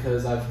nice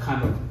because I've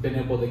kind of been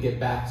able to get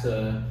back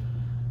to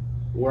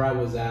where I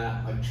was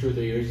at 2 or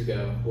 3 years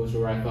ago, was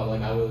where I felt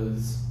like I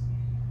was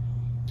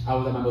at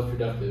my most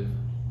productive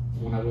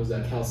when I was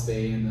at Cal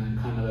State, and then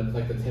kind of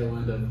at the tail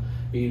end of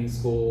being in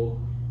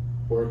school,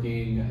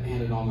 working,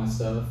 handling all my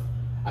stuff.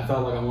 I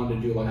felt like I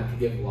wanted to do I could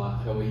give a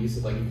lot. Like we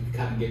used to you could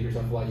kind of give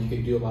yourself a lot. You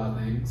could do a lot of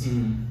things,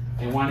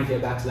 and wanted to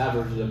get back to that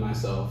version of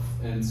myself.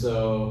 And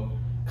so,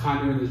 kind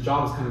of doing this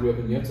job has kind of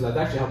reopened me up to that.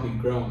 That actually helped me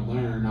grow and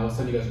learn. I was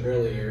telling you guys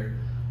earlier,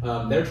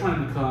 they're trying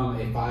to become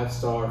a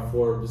 5-star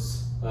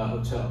Forbes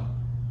hotel.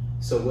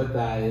 So with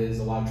that is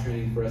a lot of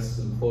training for us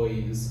as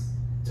employees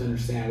to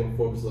understand what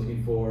Forbes is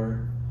looking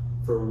for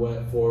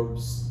what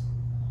Forbes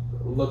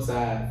looks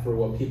at, for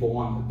what people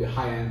want, the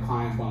high-end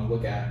clients want to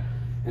look at.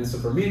 And so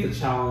for me, it's a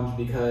challenge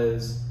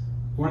because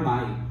we're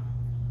not,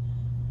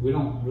 we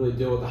don't really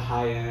deal with the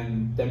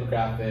high-end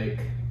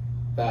demographic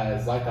that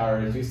is like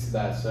ours, used to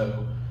that.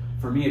 So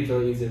for me, it's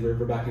really easy to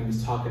revert back and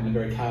just talk in a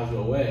very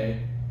casual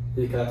way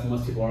because that's what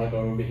most people are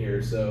over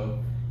here. So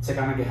to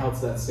kind of get held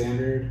to that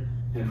standard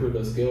and improve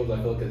those skills, I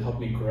feel like it helped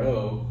me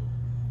grow.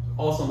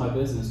 Also my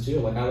business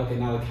too. I look at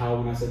now how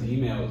when I send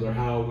emails or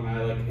how when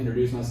I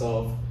introduce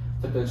myself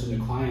to potential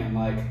new client,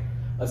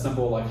 a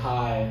simple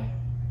hi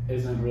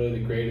isn't really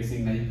the greatest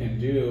thing that you can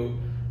do.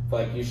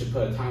 You should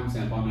put a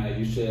timestamp on it.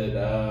 You should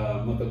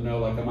let them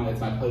know it's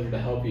my pleasure to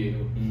help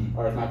you,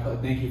 or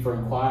thank you for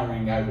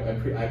inquiring.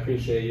 I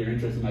appreciate your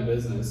interest in my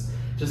business.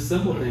 Just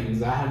simple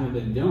things I haven't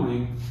been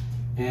doing,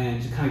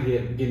 and just kind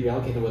of get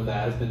reallocated with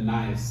that. It's been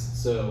nice.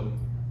 So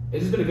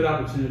it's just been a good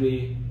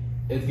opportunity.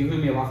 It's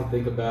given me a lot to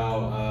think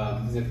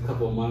about these next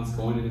couple of months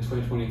going into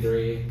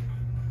 2023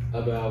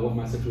 about what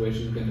my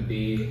situation is going to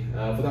be.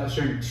 Without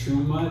sharing too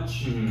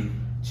much,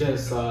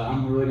 just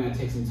I'm really going to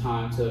take some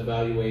time to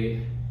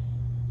evaluate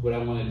what I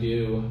want to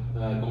do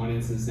going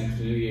into this next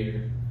new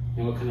year,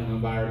 and what kind of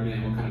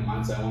environment and what kind of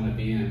mindset I want to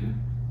be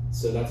in.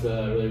 So that's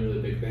a really,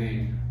 really big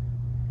thing.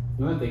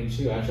 Another thing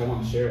too, actually, I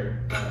want to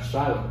share.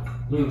 Shiloh,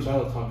 me and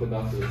Shiloh talked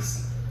about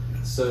this.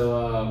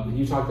 So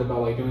you talked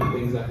about doing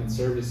things that can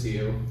service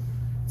you.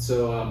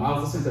 So I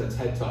was listening to a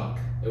TED Talk.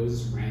 It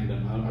was just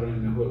random. I don't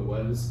even know who it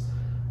was,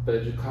 but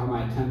it just caught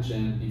my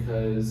attention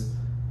because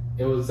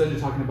it was essentially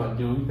talking about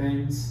doing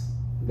things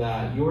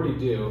that you already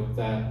do,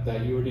 that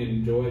you already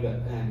enjoy,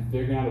 and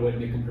figuring out a way to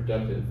make them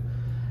productive,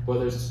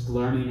 whether it's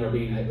learning or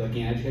being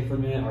getting educated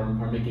from it or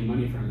making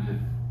money from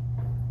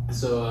it.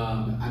 So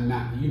I'm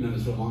not,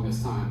 this for the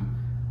longest time.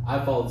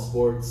 I followed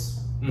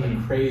sports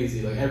like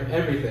crazy,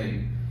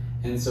 everything,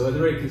 and so it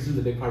already consumed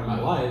a big part of my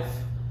life.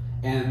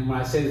 And when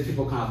I say this,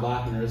 people kind of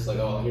laugh and they're just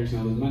oh, here's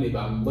gonna lose money,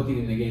 but I'm looking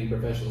into getting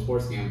professional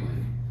sports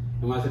gambling.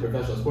 And when I say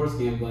professional sports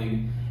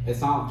gambling,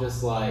 it's not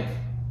just oh, I'm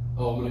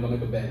gonna go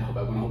make a bet and hope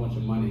I win a whole bunch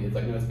of money. It's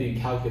no, it's being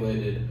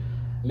calculated,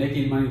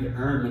 making money to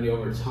earn money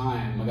over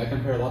time. I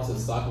compare lots to the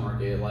stock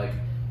market.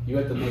 You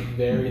have to make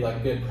very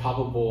good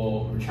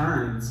probable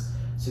returns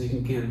so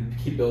you can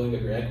keep building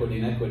up your equity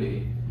and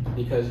equity.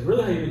 Because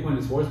really how you make money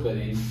in sports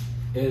betting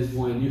is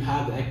when you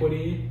have the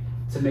equity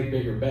to make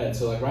bigger bets.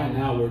 So right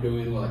now we're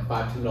doing $5,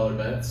 $10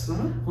 bets.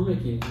 We're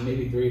making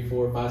maybe $3,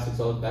 $4, $5,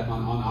 $6 back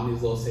on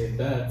these little safe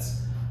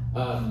bets.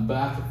 But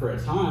after for a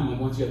time,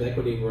 once you have the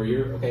equity where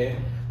you're okay,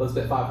 let's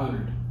bet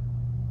 500.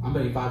 I'm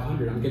betting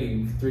 500. I'm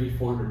getting 300,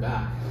 400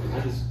 back. I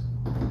just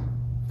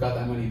got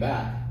that money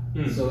back.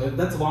 So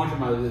that's long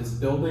term. It's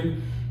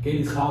building,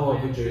 getting small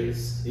little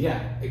victories.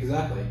 Yeah,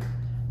 exactly.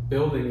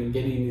 Building and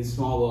getting these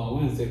small little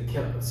wins to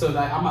kill. So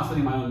that I'm not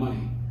spending my own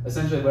money.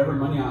 Essentially, whatever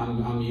money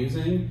I'm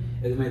using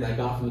is money that I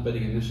got from the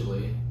betting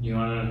initially. You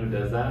want to know who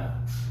does that?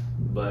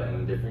 But in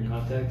a different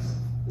context,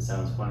 it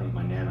sounds funny.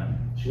 My nana,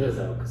 she does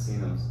that with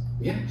casinos.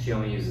 Yeah. She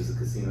only uses the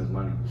casino's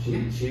money.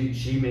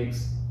 She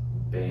makes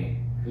bank.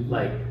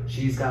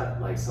 She's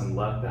got some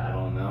luck that I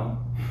don't know.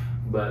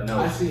 But no,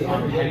 I see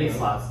on every penny day.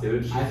 slots,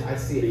 dude. I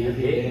see it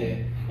every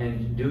day.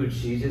 And dude,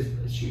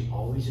 she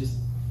always just,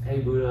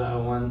 hey Buddha, I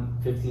won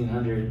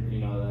 1,500,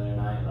 the other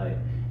night,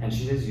 and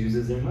she just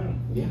uses their money.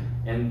 Yeah.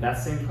 And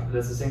that's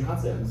the same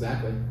concept.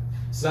 Exactly.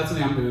 So that's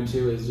something I'm doing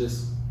too, is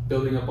just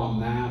building up on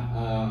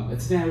that.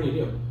 It's something I already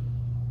do.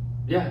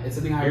 Yeah, it's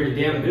something I You're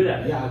already damn do. good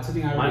at it. Yeah, it's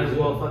something I Might already as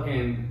well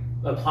fucking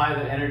apply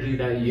the energy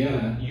that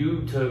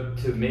you took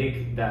to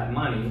make that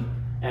money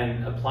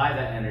and apply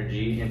that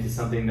energy into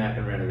something that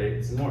can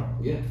renovate some more.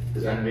 Yeah.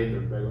 Is renovate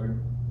the right word?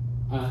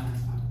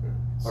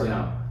 Or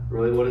no?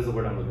 Really, what is the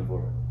word I'm looking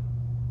for?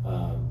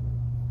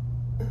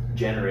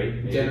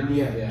 Generate. Maybe.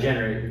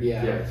 Generate.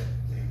 Yeah.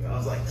 I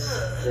was like,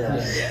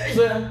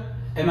 So,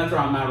 and that's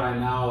where I'm at right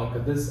now.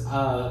 Like this,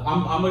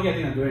 I'm looking at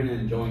things I'm doing and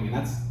enjoying it.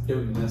 That's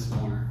doing this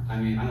more. I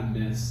mean, I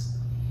miss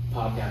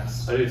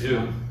podcasts. I do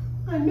too.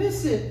 I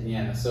miss it.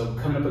 Yeah, so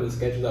coming up with a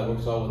schedule that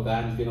works well with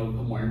that and being able to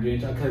put more energy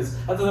into it. Because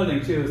that's another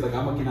thing too, is like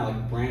I'm looking at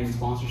like brand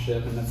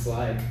sponsorship and it's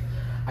like,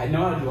 I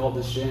know how to do all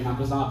this shit and I'm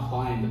just not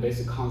applying the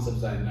basic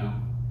concepts I know.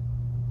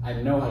 I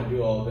know how to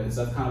do all of it.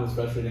 So that's kind of what's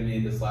frustrating me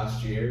this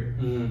last year.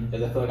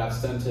 Is I feel like I've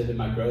stunted in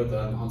my growth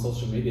on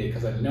social media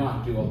because I know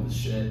how to do all this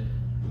shit.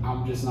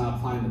 I'm just not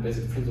applying the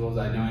basic principles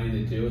I know I need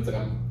to do. It's like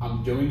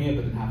I'm doing it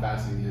but then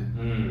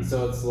half-assing it.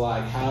 So it's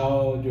like,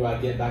 how do I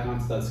get back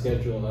onto that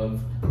schedule of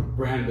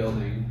brand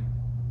building?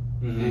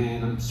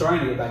 And I'm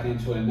starting to get back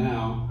into it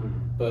now,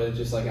 but it's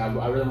just like I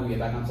really want to get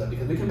back onto that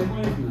because we can make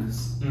money from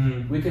this.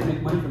 We can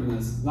make money from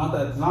this. Not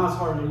that it's not as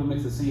hard as everyone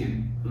makes it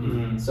seem.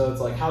 So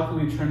it's like, how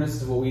can we turn this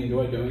to what we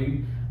enjoy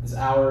doing, this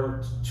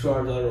hour, 2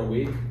 hours out of a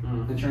week,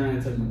 and turn it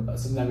into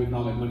something that we can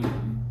all make money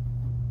from.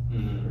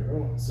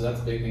 So that's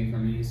a big thing for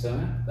me. So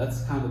yeah,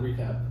 that's kind of the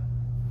recap.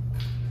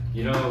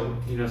 You know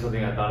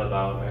something I thought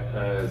about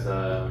is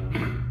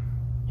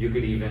you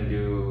could even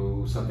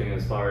do something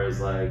as far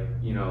as like,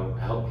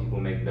 help people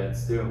make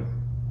bets too.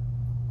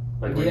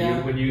 Like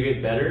when you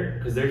get better,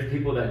 because there's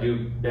people that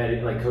do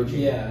betting, like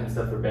coaching and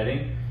stuff for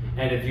betting.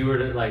 And if you were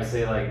to like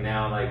say like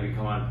now like we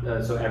come on,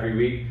 so every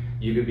week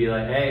you could be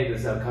like, hey,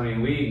 this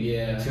upcoming week,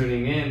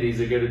 tuning in, these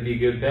are going to be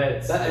good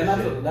bets.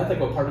 That's like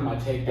what part of my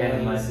take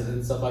and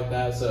stuff like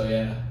that. So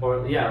yeah.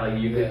 Or like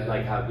you could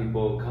like have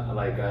people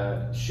like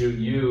shoot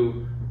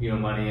you.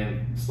 Money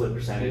and split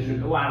percentage.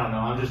 Well, I don't know.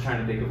 I'm just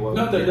trying to think of what.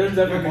 No, there's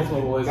definitely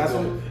multiple ways.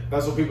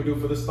 That's what people do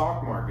for the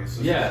stock market.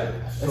 So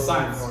it's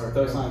science.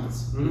 Those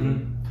science.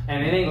 And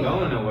it ain't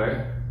going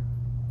nowhere.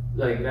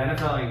 Like the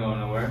NFL ain't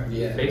going nowhere.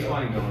 Yeah.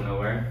 Baseball ain't going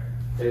nowhere.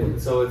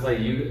 So it's like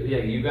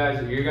your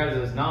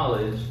guys'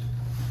 knowledge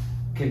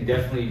can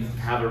definitely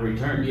have a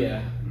return.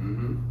 Yeah.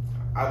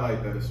 I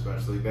like that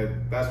especially.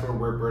 That's where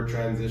we're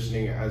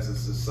transitioning as a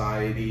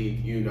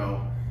society.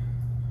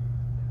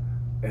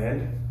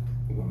 And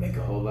we'll make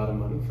a whole lot of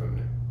money from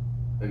it.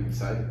 I'm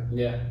excited.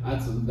 Yeah,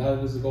 that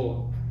was the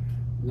goal.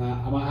 I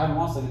haven't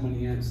lost any money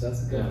yet, so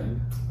that's a good thing.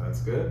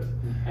 That's good.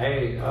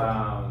 Hey,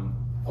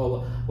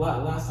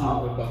 last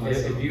time about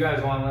myself. If you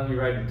guys want to let me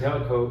ride the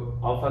tailcoat,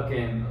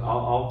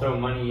 I'll throw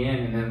money in,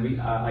 and then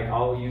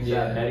I'll use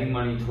that betting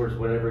money towards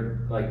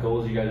whatever like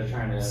goals you guys are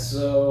trying to.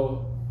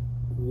 So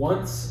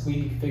once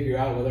we figure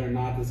out whether or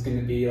not it's going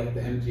to be like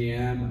the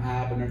MGM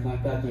app and everything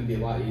like that, it's going to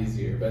be a lot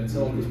easier. But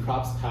until these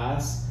props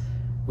pass,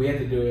 we have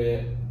to do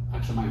it.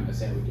 Actually, I'm not going to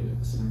say how we do it.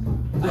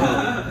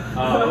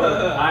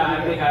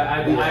 I think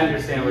I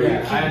understand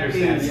where I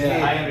understand.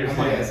 Yeah, I understand. I'm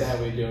not going to say how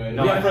we do it.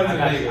 No,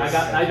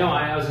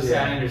 I was just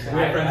saying I understand.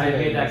 I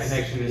made that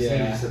connection as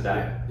soon as you said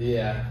that.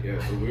 Yeah.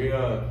 So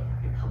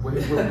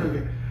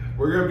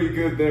we're gonna be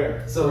good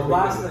there. So the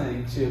last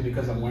thing too,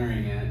 because I'm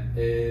wearing it,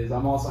 is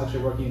I'm also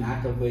actually working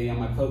actively on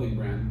my clothing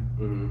brand.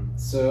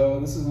 So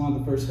this is one of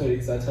the first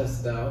hoodies I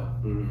tested out.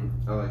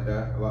 I like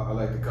that. I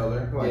like the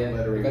color. I like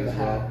lettering I got the as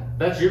hat. well.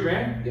 That's your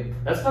brand? Yep.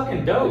 That's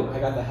fucking dope. I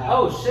got the hat.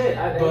 Oh shit!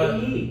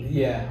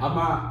 Yeah,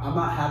 I'm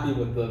not happy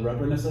with the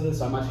rubberness of it,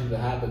 so I might change the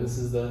hat. But this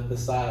is the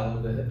style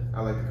of it.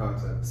 I like the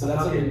concept. So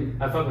that's something.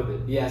 I fuck with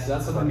it. Yeah, so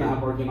that's something that I'm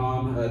working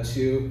on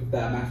too.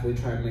 That I'm actually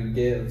trying to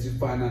get to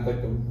find out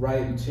like the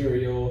right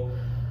material.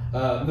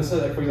 This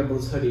is like, for example,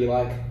 this hoodie.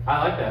 Like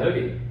I like that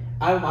hoodie.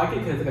 I like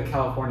it because it's like a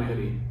California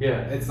hoodie.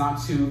 Yeah. It's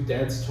not too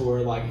dense to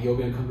where like you'll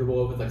be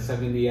uncomfortable if it's like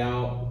 70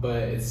 out, but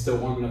it's still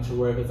warm enough to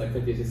where if it's like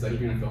 50, it's like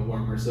you're gonna feel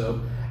warmer. So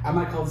I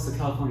might call this the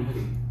California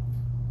hoodie.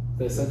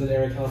 The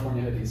Centenary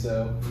California hoodie.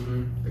 So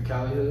The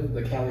Cali hoodie?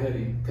 The Cali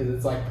hoodie. Because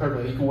it's like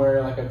perfect. You can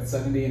wear like a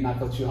 70 and not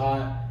feel too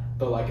hot.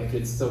 But like if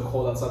it's still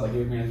cold outside, like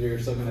you're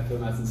still gonna feel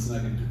nice and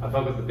snug. I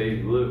fuck with the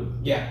baby blue.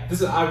 Yeah,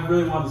 I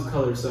really want this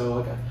color. So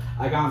like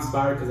I got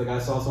inspired because like I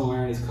saw someone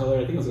wearing this color. I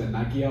think it was like a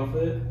Nike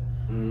outfit.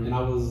 And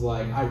I was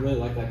like, I really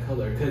like that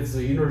color because it's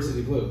the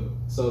university blue.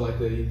 So like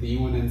the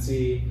UNNC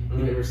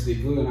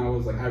university blue, and I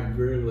was like, I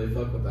really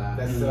fuck with that.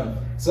 That's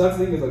So that's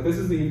the thing is like this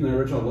is even the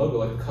original logo,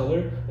 like the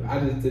color. I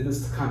just did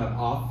this to kind of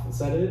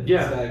offset it,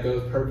 so that it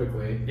goes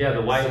perfecly. Yeah,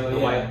 the white,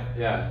 white,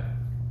 yeah.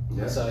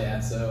 So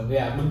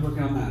I've been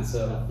working on that.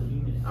 So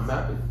I'm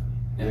happy.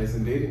 Yeah. Yes,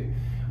 indeed.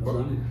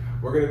 We're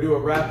gonna do a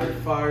rapid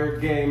fire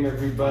game,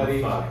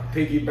 everybody.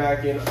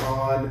 Piggybacking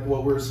on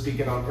what we were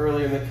speaking on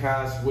earlier in the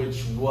cast,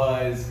 which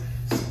was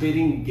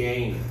spitting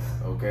game.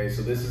 Okay,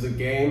 so this is a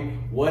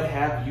game. What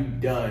have you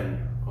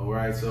done? All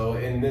right, so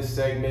in this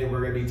segment,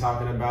 we're gonna be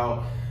talking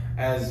about,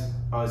 as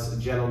us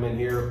gentlemen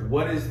here,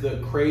 what is the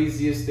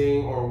craziest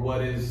thing, or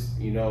what is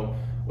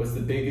what's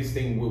the biggest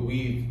thing what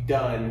we've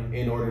done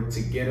in order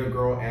to get a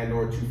girl and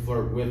or to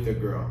flirt with a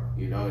girl.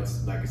 You know,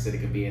 it's like I said, it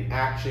could be an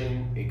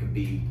action, it could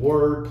be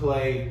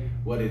wordplay,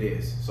 what it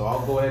is. So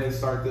I'll go ahead and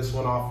start this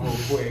one off real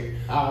quick.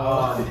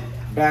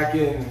 Back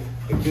in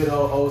the good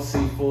old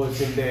OC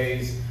Fullerton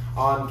days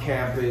on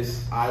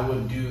campus, I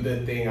would do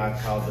the thing I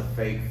call the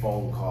fake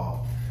phone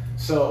call.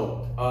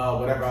 So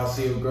whenever I'll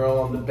see a girl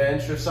on the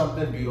bench or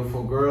something,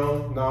 beautiful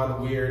girl,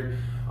 non-weird,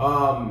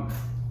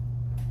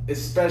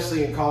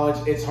 especially in college,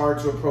 it's hard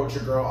to approach a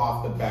girl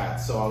off the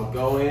bat. So I'll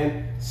go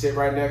in, sit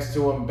right next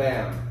to him,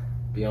 bam,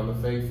 be on the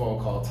fake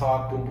phone call,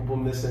 talk, boom, boom,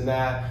 boom, this and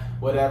that,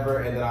 whatever,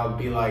 and then I'll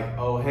be like,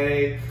 oh,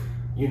 hey,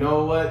 you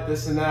know what,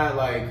 this and that,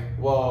 like,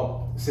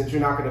 well, since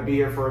you're not going to be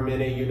here for a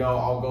minute, you know,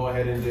 I'll go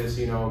ahead and just,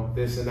 you know,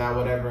 this and that,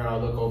 whatever, and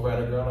I'll look over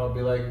at a girl and I'll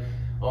be like,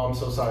 oh, I'm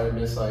so sorry,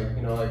 miss, like,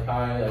 you know, like,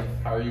 hi,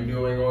 like, how are you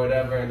doing, or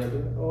whatever, and they'll be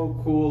like, oh,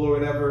 cool, or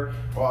whatever,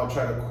 or I'll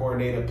try to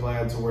coordinate a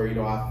plan to where, you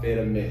know, I fit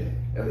them in.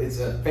 It's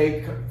a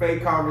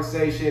fake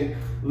conversation,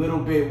 a little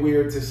bit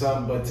weird to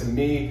some, but to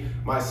me,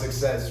 my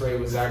success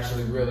rate was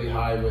actually really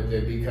high with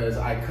it because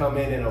I come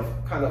in a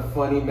kind of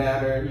funny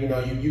manner. You know,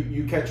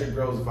 you catch a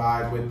girl's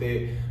vibe with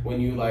it when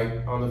you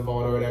like on the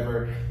phone or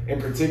whatever. In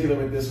particular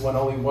with this one,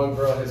 only one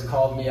girl has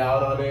called me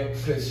out on it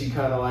because she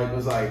kind of like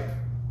was like,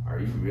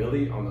 are you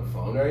really on the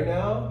phone right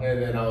now?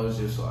 And then I was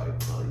just like,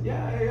 oh,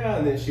 yeah.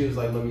 And then she was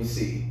like, let me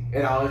see.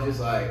 And I was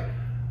just like,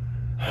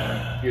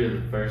 you're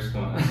the first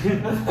one.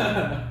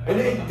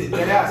 And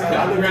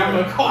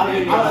grandma called me.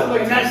 And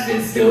that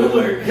shit still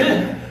work.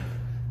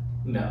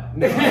 No, I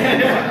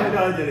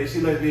didn't. She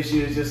looked at me.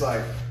 She was just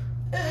like,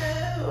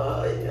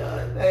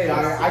 hey,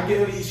 I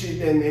give you.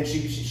 And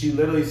she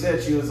literally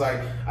said, she was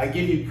like, I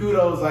give you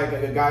kudos. Like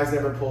the guys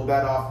never pulled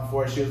that off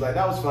before. She was like,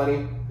 that was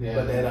funny. Yeah.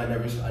 But then I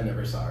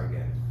never saw her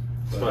again.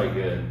 It's probably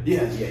good.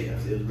 Yeah.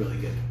 It was really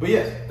good. But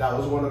yes, that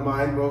was one of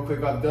mine. Real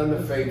quick, I've done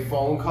the fake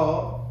phone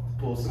call.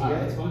 Pull some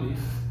gas. That's funny.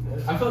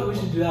 I feel like we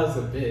should do that as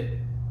a bit.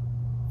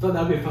 I feel like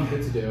that'd be a fun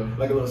bit to do.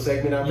 Like a little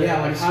segment out there.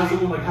 Yeah, like have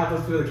someone like have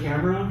us through the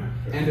camera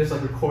and just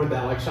like record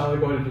that. Like shall we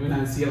go and do that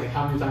and see like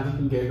how many times you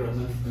can get girls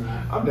in from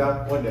that. I'm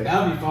down. One day.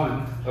 That'd be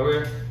fun.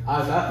 Okay.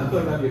 I feel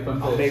like that'd be a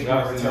fun I'll bit. We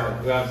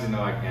obviously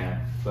know I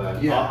can't,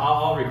 but yeah.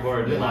 I'll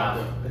record and laugh.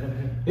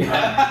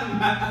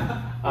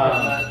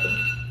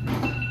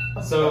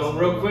 So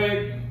real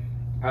quick,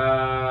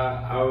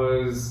 I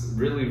was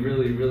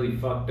really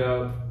fucked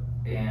up,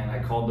 and I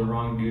called the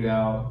wrong dude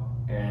out,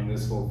 and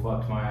this fool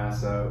fucked my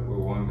ass up with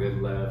one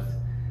good left,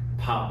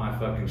 popped my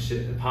fucking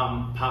shit,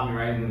 popped me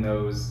right in the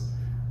nose.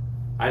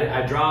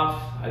 I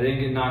dropped, I didn't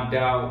get knocked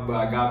out, but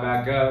I got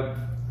back up,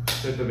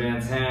 took the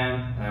man's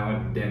hand, and I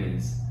went to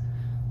Denny's.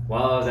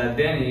 While I was at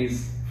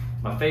Denny's,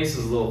 my face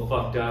was a little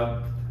fucked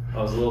up,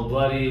 I was a little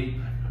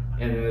bloody,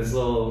 and then this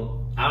little,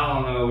 I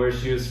don't know where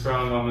she was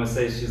from. I'm gonna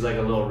say she's like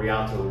a little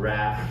Rialto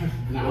rat.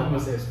 No, I'm gonna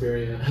say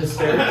Hesperia. Don't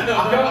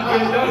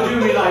do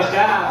me like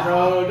that,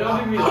 bro.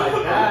 Don't do me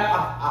like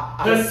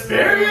that.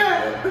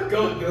 Hesperia. Let's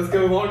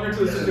go longer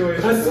to the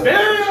situation.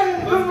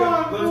 Hesperia.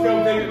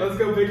 Let's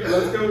go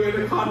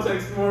into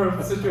context more of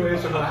the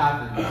situation. What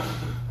happened?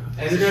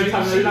 And she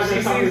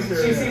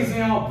sees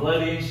me all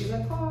bloody, and she's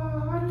like, oh.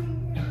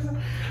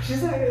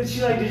 She's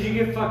like, did you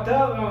get fucked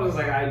up? And I was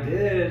like, I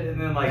did.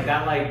 And then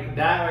that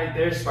right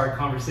there sparked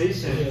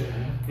conversation. Yeah.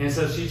 And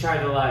so she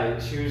tried to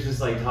she was just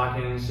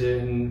talking and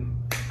shit. And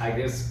I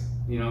guess,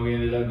 we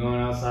ended up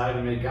going outside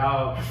to make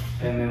out.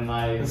 And then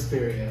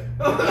Hesperia.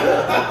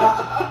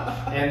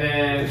 And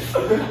then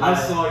I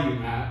saw you,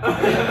 Matt.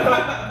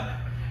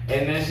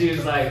 And then she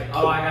was like,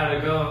 oh, I gotta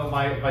go.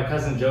 My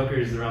cousin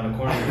Joker's around the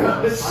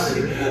corner.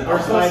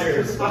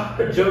 Spider.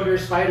 Joker,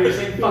 Spider,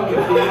 same fucking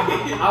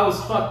thing. I was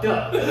fucked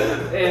up.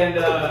 And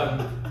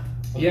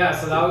yeah,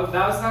 so that was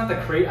not the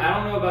I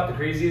don't know about the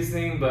craziest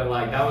thing, but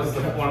that was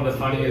one of the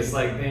funniest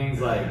things,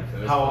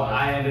 how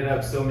I ended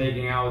up still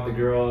making out with the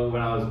girl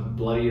when I was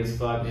bloody as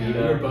fuck. Yeah, you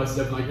were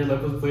busted up, your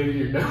lip was bleeding,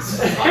 your nose.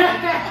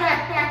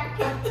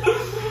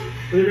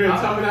 You're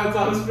gonna tell me that's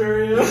on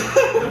Hesperia?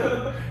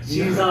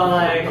 She's all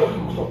like,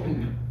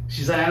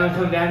 I don't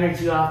come down here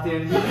too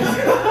often.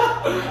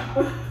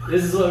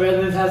 This is what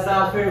Redlands has to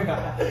offer.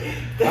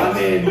 I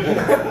mean,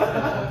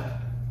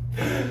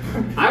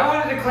 I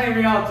wanted to claim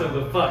Rialto,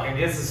 but fuck, I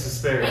guess it's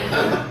Hesperia.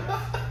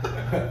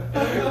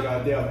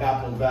 Goddamn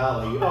Apple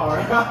Valley.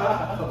 Alright.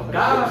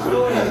 Gosh,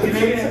 you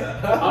making it.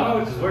 I don't know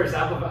which is worse,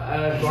 Apple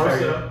Valley.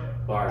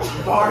 Bars.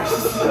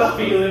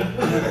 Feeling.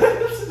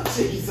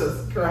 Jesus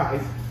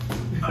Christ.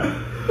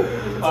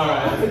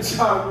 Alright,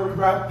 John, we'll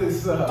wrap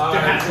this up.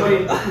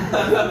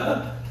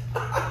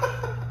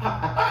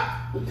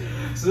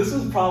 So this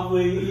was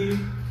probably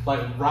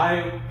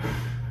right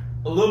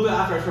a little bit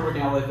after I started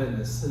working at LA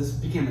Fitness. This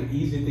became an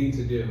easy thing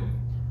to do.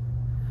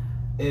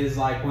 Is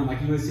when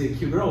you would see a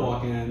cute girl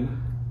walk in,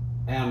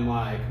 and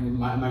my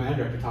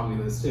manager actually taught me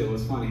this too. It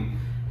was funny.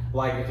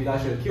 If you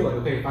thought she was cute,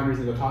 okay, find a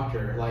reason to go talk to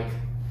her.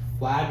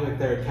 Flag with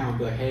their account,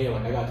 be like, hey,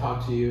 I gotta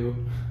talk to you.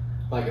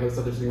 It looks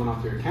like there's something going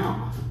off your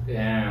account.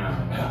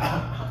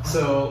 Yeah.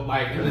 So,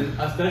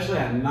 especially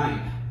at night,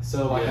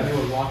 So like I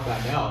would walk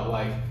back out,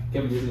 like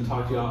give them reason to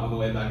talk to you on the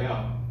way back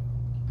out.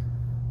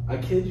 I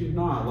kid you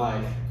not,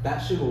 like that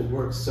shit will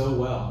work so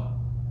well.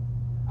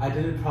 I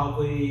did it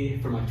probably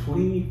from like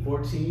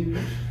 2014,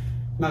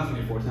 not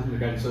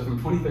 2014, so from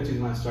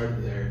 2015 when I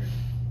started there.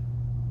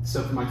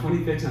 So from my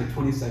 2015 to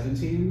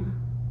 2017,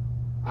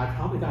 I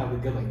probably got a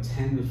good like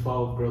 10 to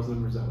 12 girls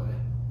numbers that way.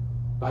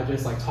 By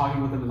just like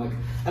talking with them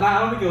and I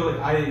don't think it was,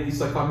 like I used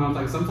to like fuck around,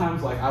 like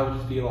sometimes like I would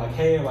just be like,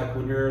 hey, like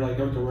when you're like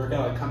going to work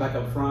out, like come back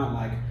up front,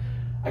 like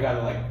I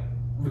gotta like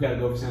we gotta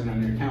go over something on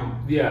your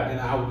account. Yeah. And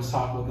I would just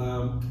talk with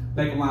them,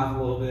 make them laugh a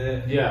little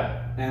bit.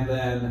 Yeah. And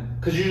then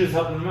because you're just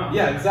helping them out.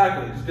 Yeah,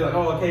 exactly. Just be like,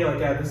 oh okay, like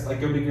yeah, this like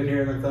it'll be good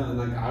here and like that, and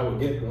like I would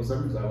get girls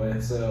numbers that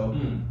way. So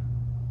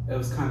it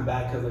was kind of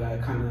bad because like I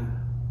kind of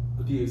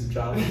abused the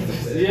child.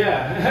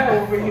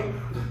 Yeah.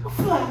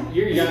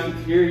 You're young.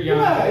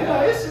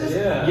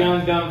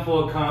 Young, dumb,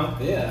 full of cum.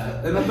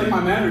 Yeah. And I think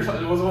my manager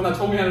was the one that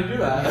told me how to do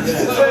that.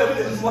 So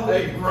it was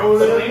like, grow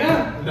it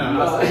up.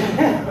 No.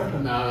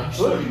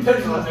 She's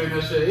not doing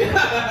that shit. She's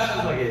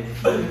like,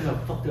 it's a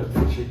fucked up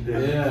bitch.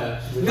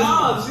 Yeah.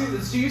 No,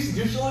 she used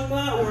to do shit like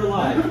that where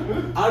like,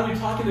 I'd be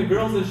talking to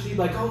girls and she'd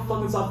like, oh,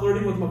 fucking stop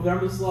flirting with me. But I'm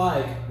just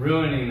like,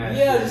 ruining that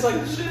shit. Just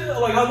like,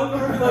 chill. Like, I look at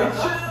her and be like,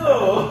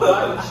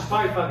 chill. She's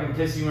probably fucking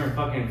pissed you weren't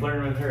fucking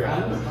flirting with her. I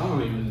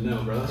don't even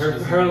know, bro.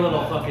 Her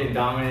little fucking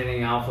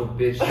dominating alpha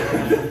bitch.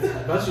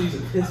 That's what used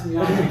to piss me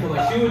off because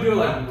like she would do it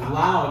like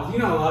loud, you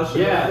know, a lot of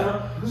shit.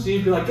 Yeah.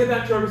 She'd be like, "Get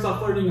back to her, stop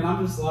flirting," and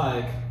I'm just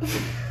like,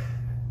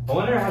 I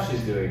wonder how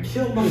she's doing.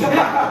 Kill my. She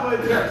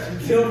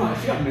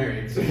got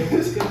married. So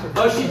it's good for her.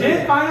 Oh, she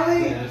did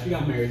finally. Yeah, she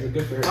got married. So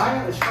good for her.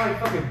 Finally, she probably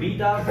fucking beat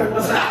down her.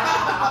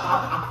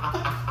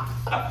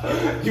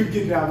 You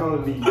get down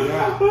on the knee.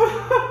 Yeah.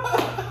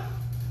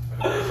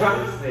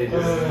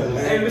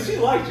 Hey, but she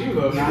liked you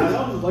though,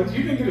 man. Like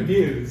you didn't get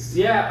abused.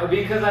 Yeah,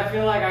 because I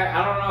feel like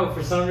I don't know,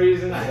 for some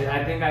reason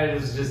I think I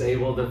was just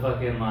able to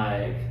fucking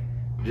like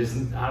just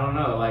I don't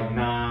know, like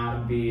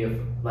not be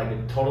like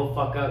a total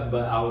fuck up,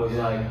 but I was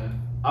like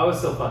I was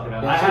still fucking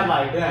up.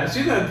 Yeah,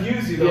 she didn't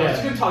abuse you though. Yeah.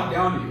 She didn't talk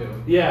down to you.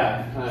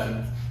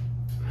 Yeah.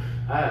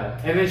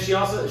 And then she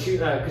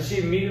because she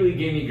immediately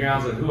gave me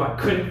grounds of who I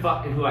couldn't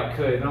fuck and who I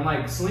could, and I'm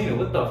like, Selena,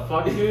 what the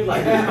fuck, dude?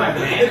 Like, this is my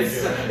manager.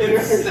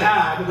 It's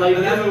sad. Like,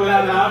 that's what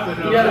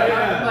happened.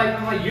 Yeah,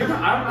 I'm like,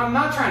 I'm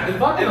not trying to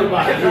fuck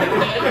nobody.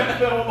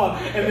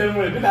 And then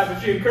when it did happen,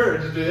 she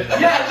encouraged it.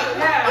 Yeah.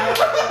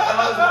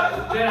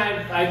 Then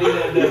I did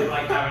end up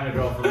like having a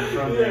girlfriend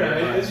from there.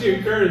 Yeah, and she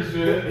encouraged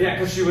it. Yeah,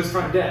 because she was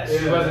front desk.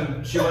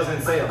 Yeah. She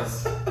wasn't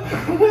sales.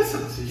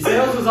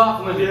 Sales was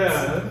off limits.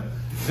 Yeah.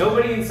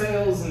 Nobody in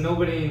sales and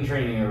nobody in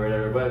training or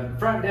whatever, but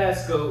front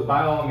desk, go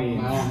by all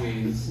means. By all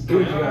means. Do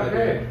what you gotta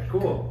do.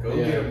 Cool. Go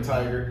get him,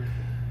 Tiger.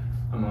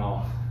 I'm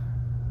all.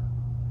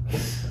 I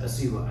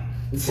see one.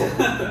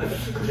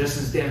 Just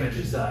as damaged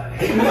as I.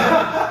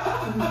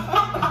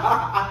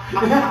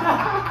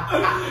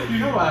 You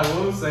know what I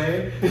will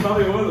say?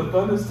 Probably one of the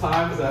funnest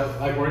times that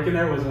like working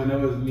there was when it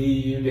was me,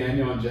 you,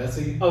 Daniel, and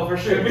Jesse. Oh, for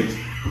sure.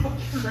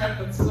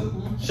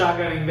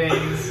 Shotgunning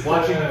bangs,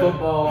 watching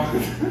football,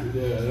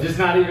 just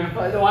not even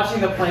watching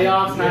the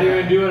playoffs, not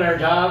even doing our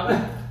job.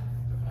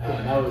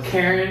 That was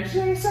Karen.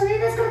 So you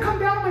guys gonna come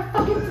down my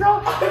fucking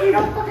throat if you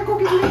don't fucking go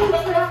get me?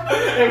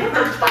 And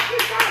we're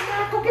fucking down,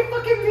 man. Go get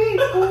fucking me.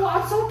 Oh,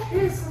 I'm so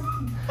pissed.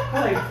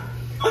 Like.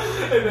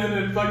 And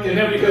then fucking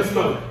nobody goes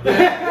smoke.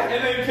 Yeah.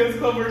 And then Kids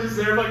Club were just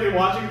there fucking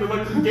watching the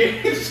fucking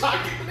game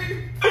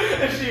shotgunning.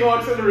 And she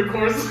walks in and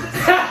records.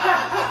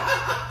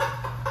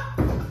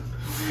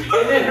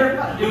 And then her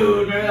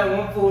dude, remember that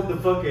one fool with the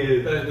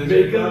fucking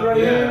makeup right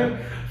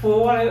here?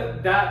 Fool,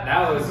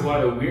 that was one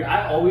of the weird.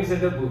 I always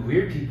end up with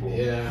weird people.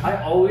 Yeah. They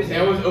always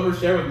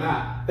overshare with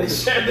Matt. They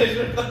share.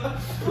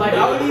 Like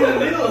I would be in the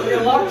middle of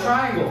a love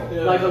triangle.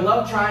 Yeah. Like a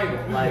love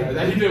triangle. Like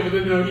that he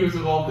didn't know he was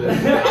involved in. I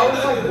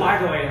was like, why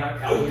do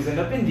I always end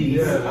up in these?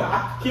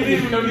 Yeah. He didn't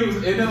even know he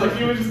was in it. Like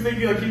he was just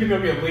thinking like he could go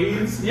get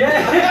leads.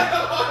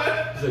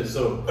 Yeah.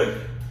 So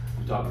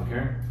you talking to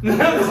Karen?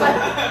 I was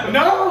like,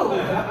 no!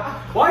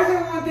 Why does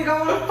everyone think I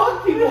want to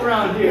fuck people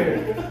around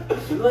here?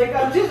 Like,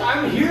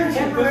 I'm here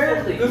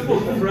temporarily. This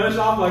was fresh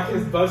off like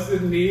his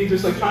busted knee,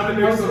 just like trying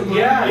to do something.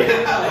 Yeah.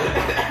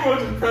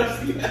 Everyone's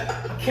pressing.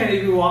 Can't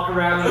even walk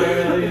around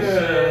barely and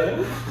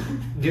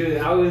shit. Dude,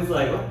 I was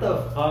like, what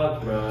the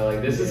fuck, bro?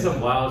 Like, this is some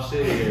wild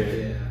shit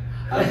here.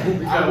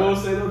 Yeah. I will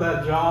say though,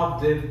 that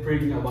job did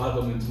bring a lot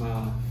of them into my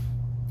life.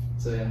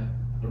 So yeah.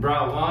 I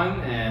brought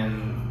one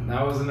and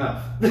that was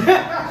enough.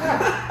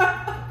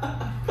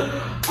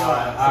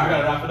 Alright, so we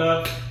gotta wrap it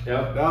up.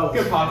 Yep. That was a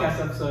good podcast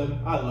episode.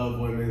 I love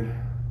women.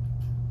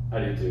 I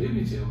do too.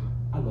 Me too.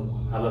 I love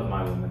women. I love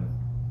my woman.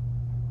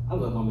 I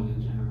love women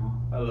in general.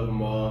 I love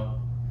them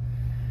all.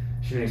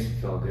 She makes me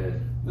feel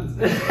good. That's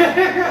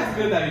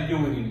good that you're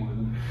doing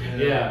one.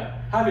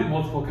 Yeah. having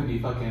multiple can be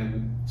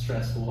fucking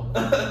stressful.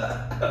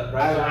 Right?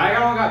 I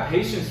don't got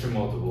patience for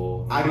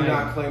multiple. I do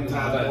not claim to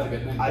have. That's a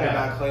good thing. I do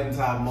not claim to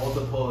have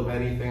multiple of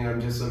anything. I'm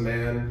just a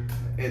man.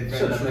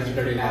 Shut up, Mr.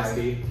 Dirty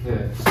Nasty.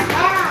 Yeah.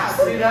 Ah,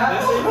 see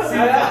that? See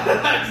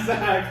that?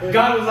 Exactly.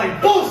 God was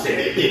like,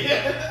 bullshit!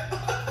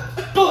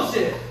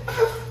 Bullshit!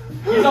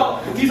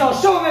 He's all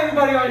showing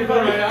everybody on your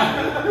phone right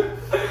now.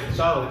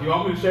 Charlotte, you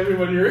want me to show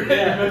everyone your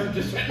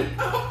messages right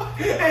now?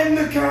 And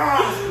the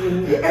cast!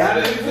 That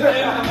is the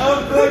end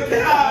of the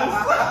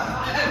cast!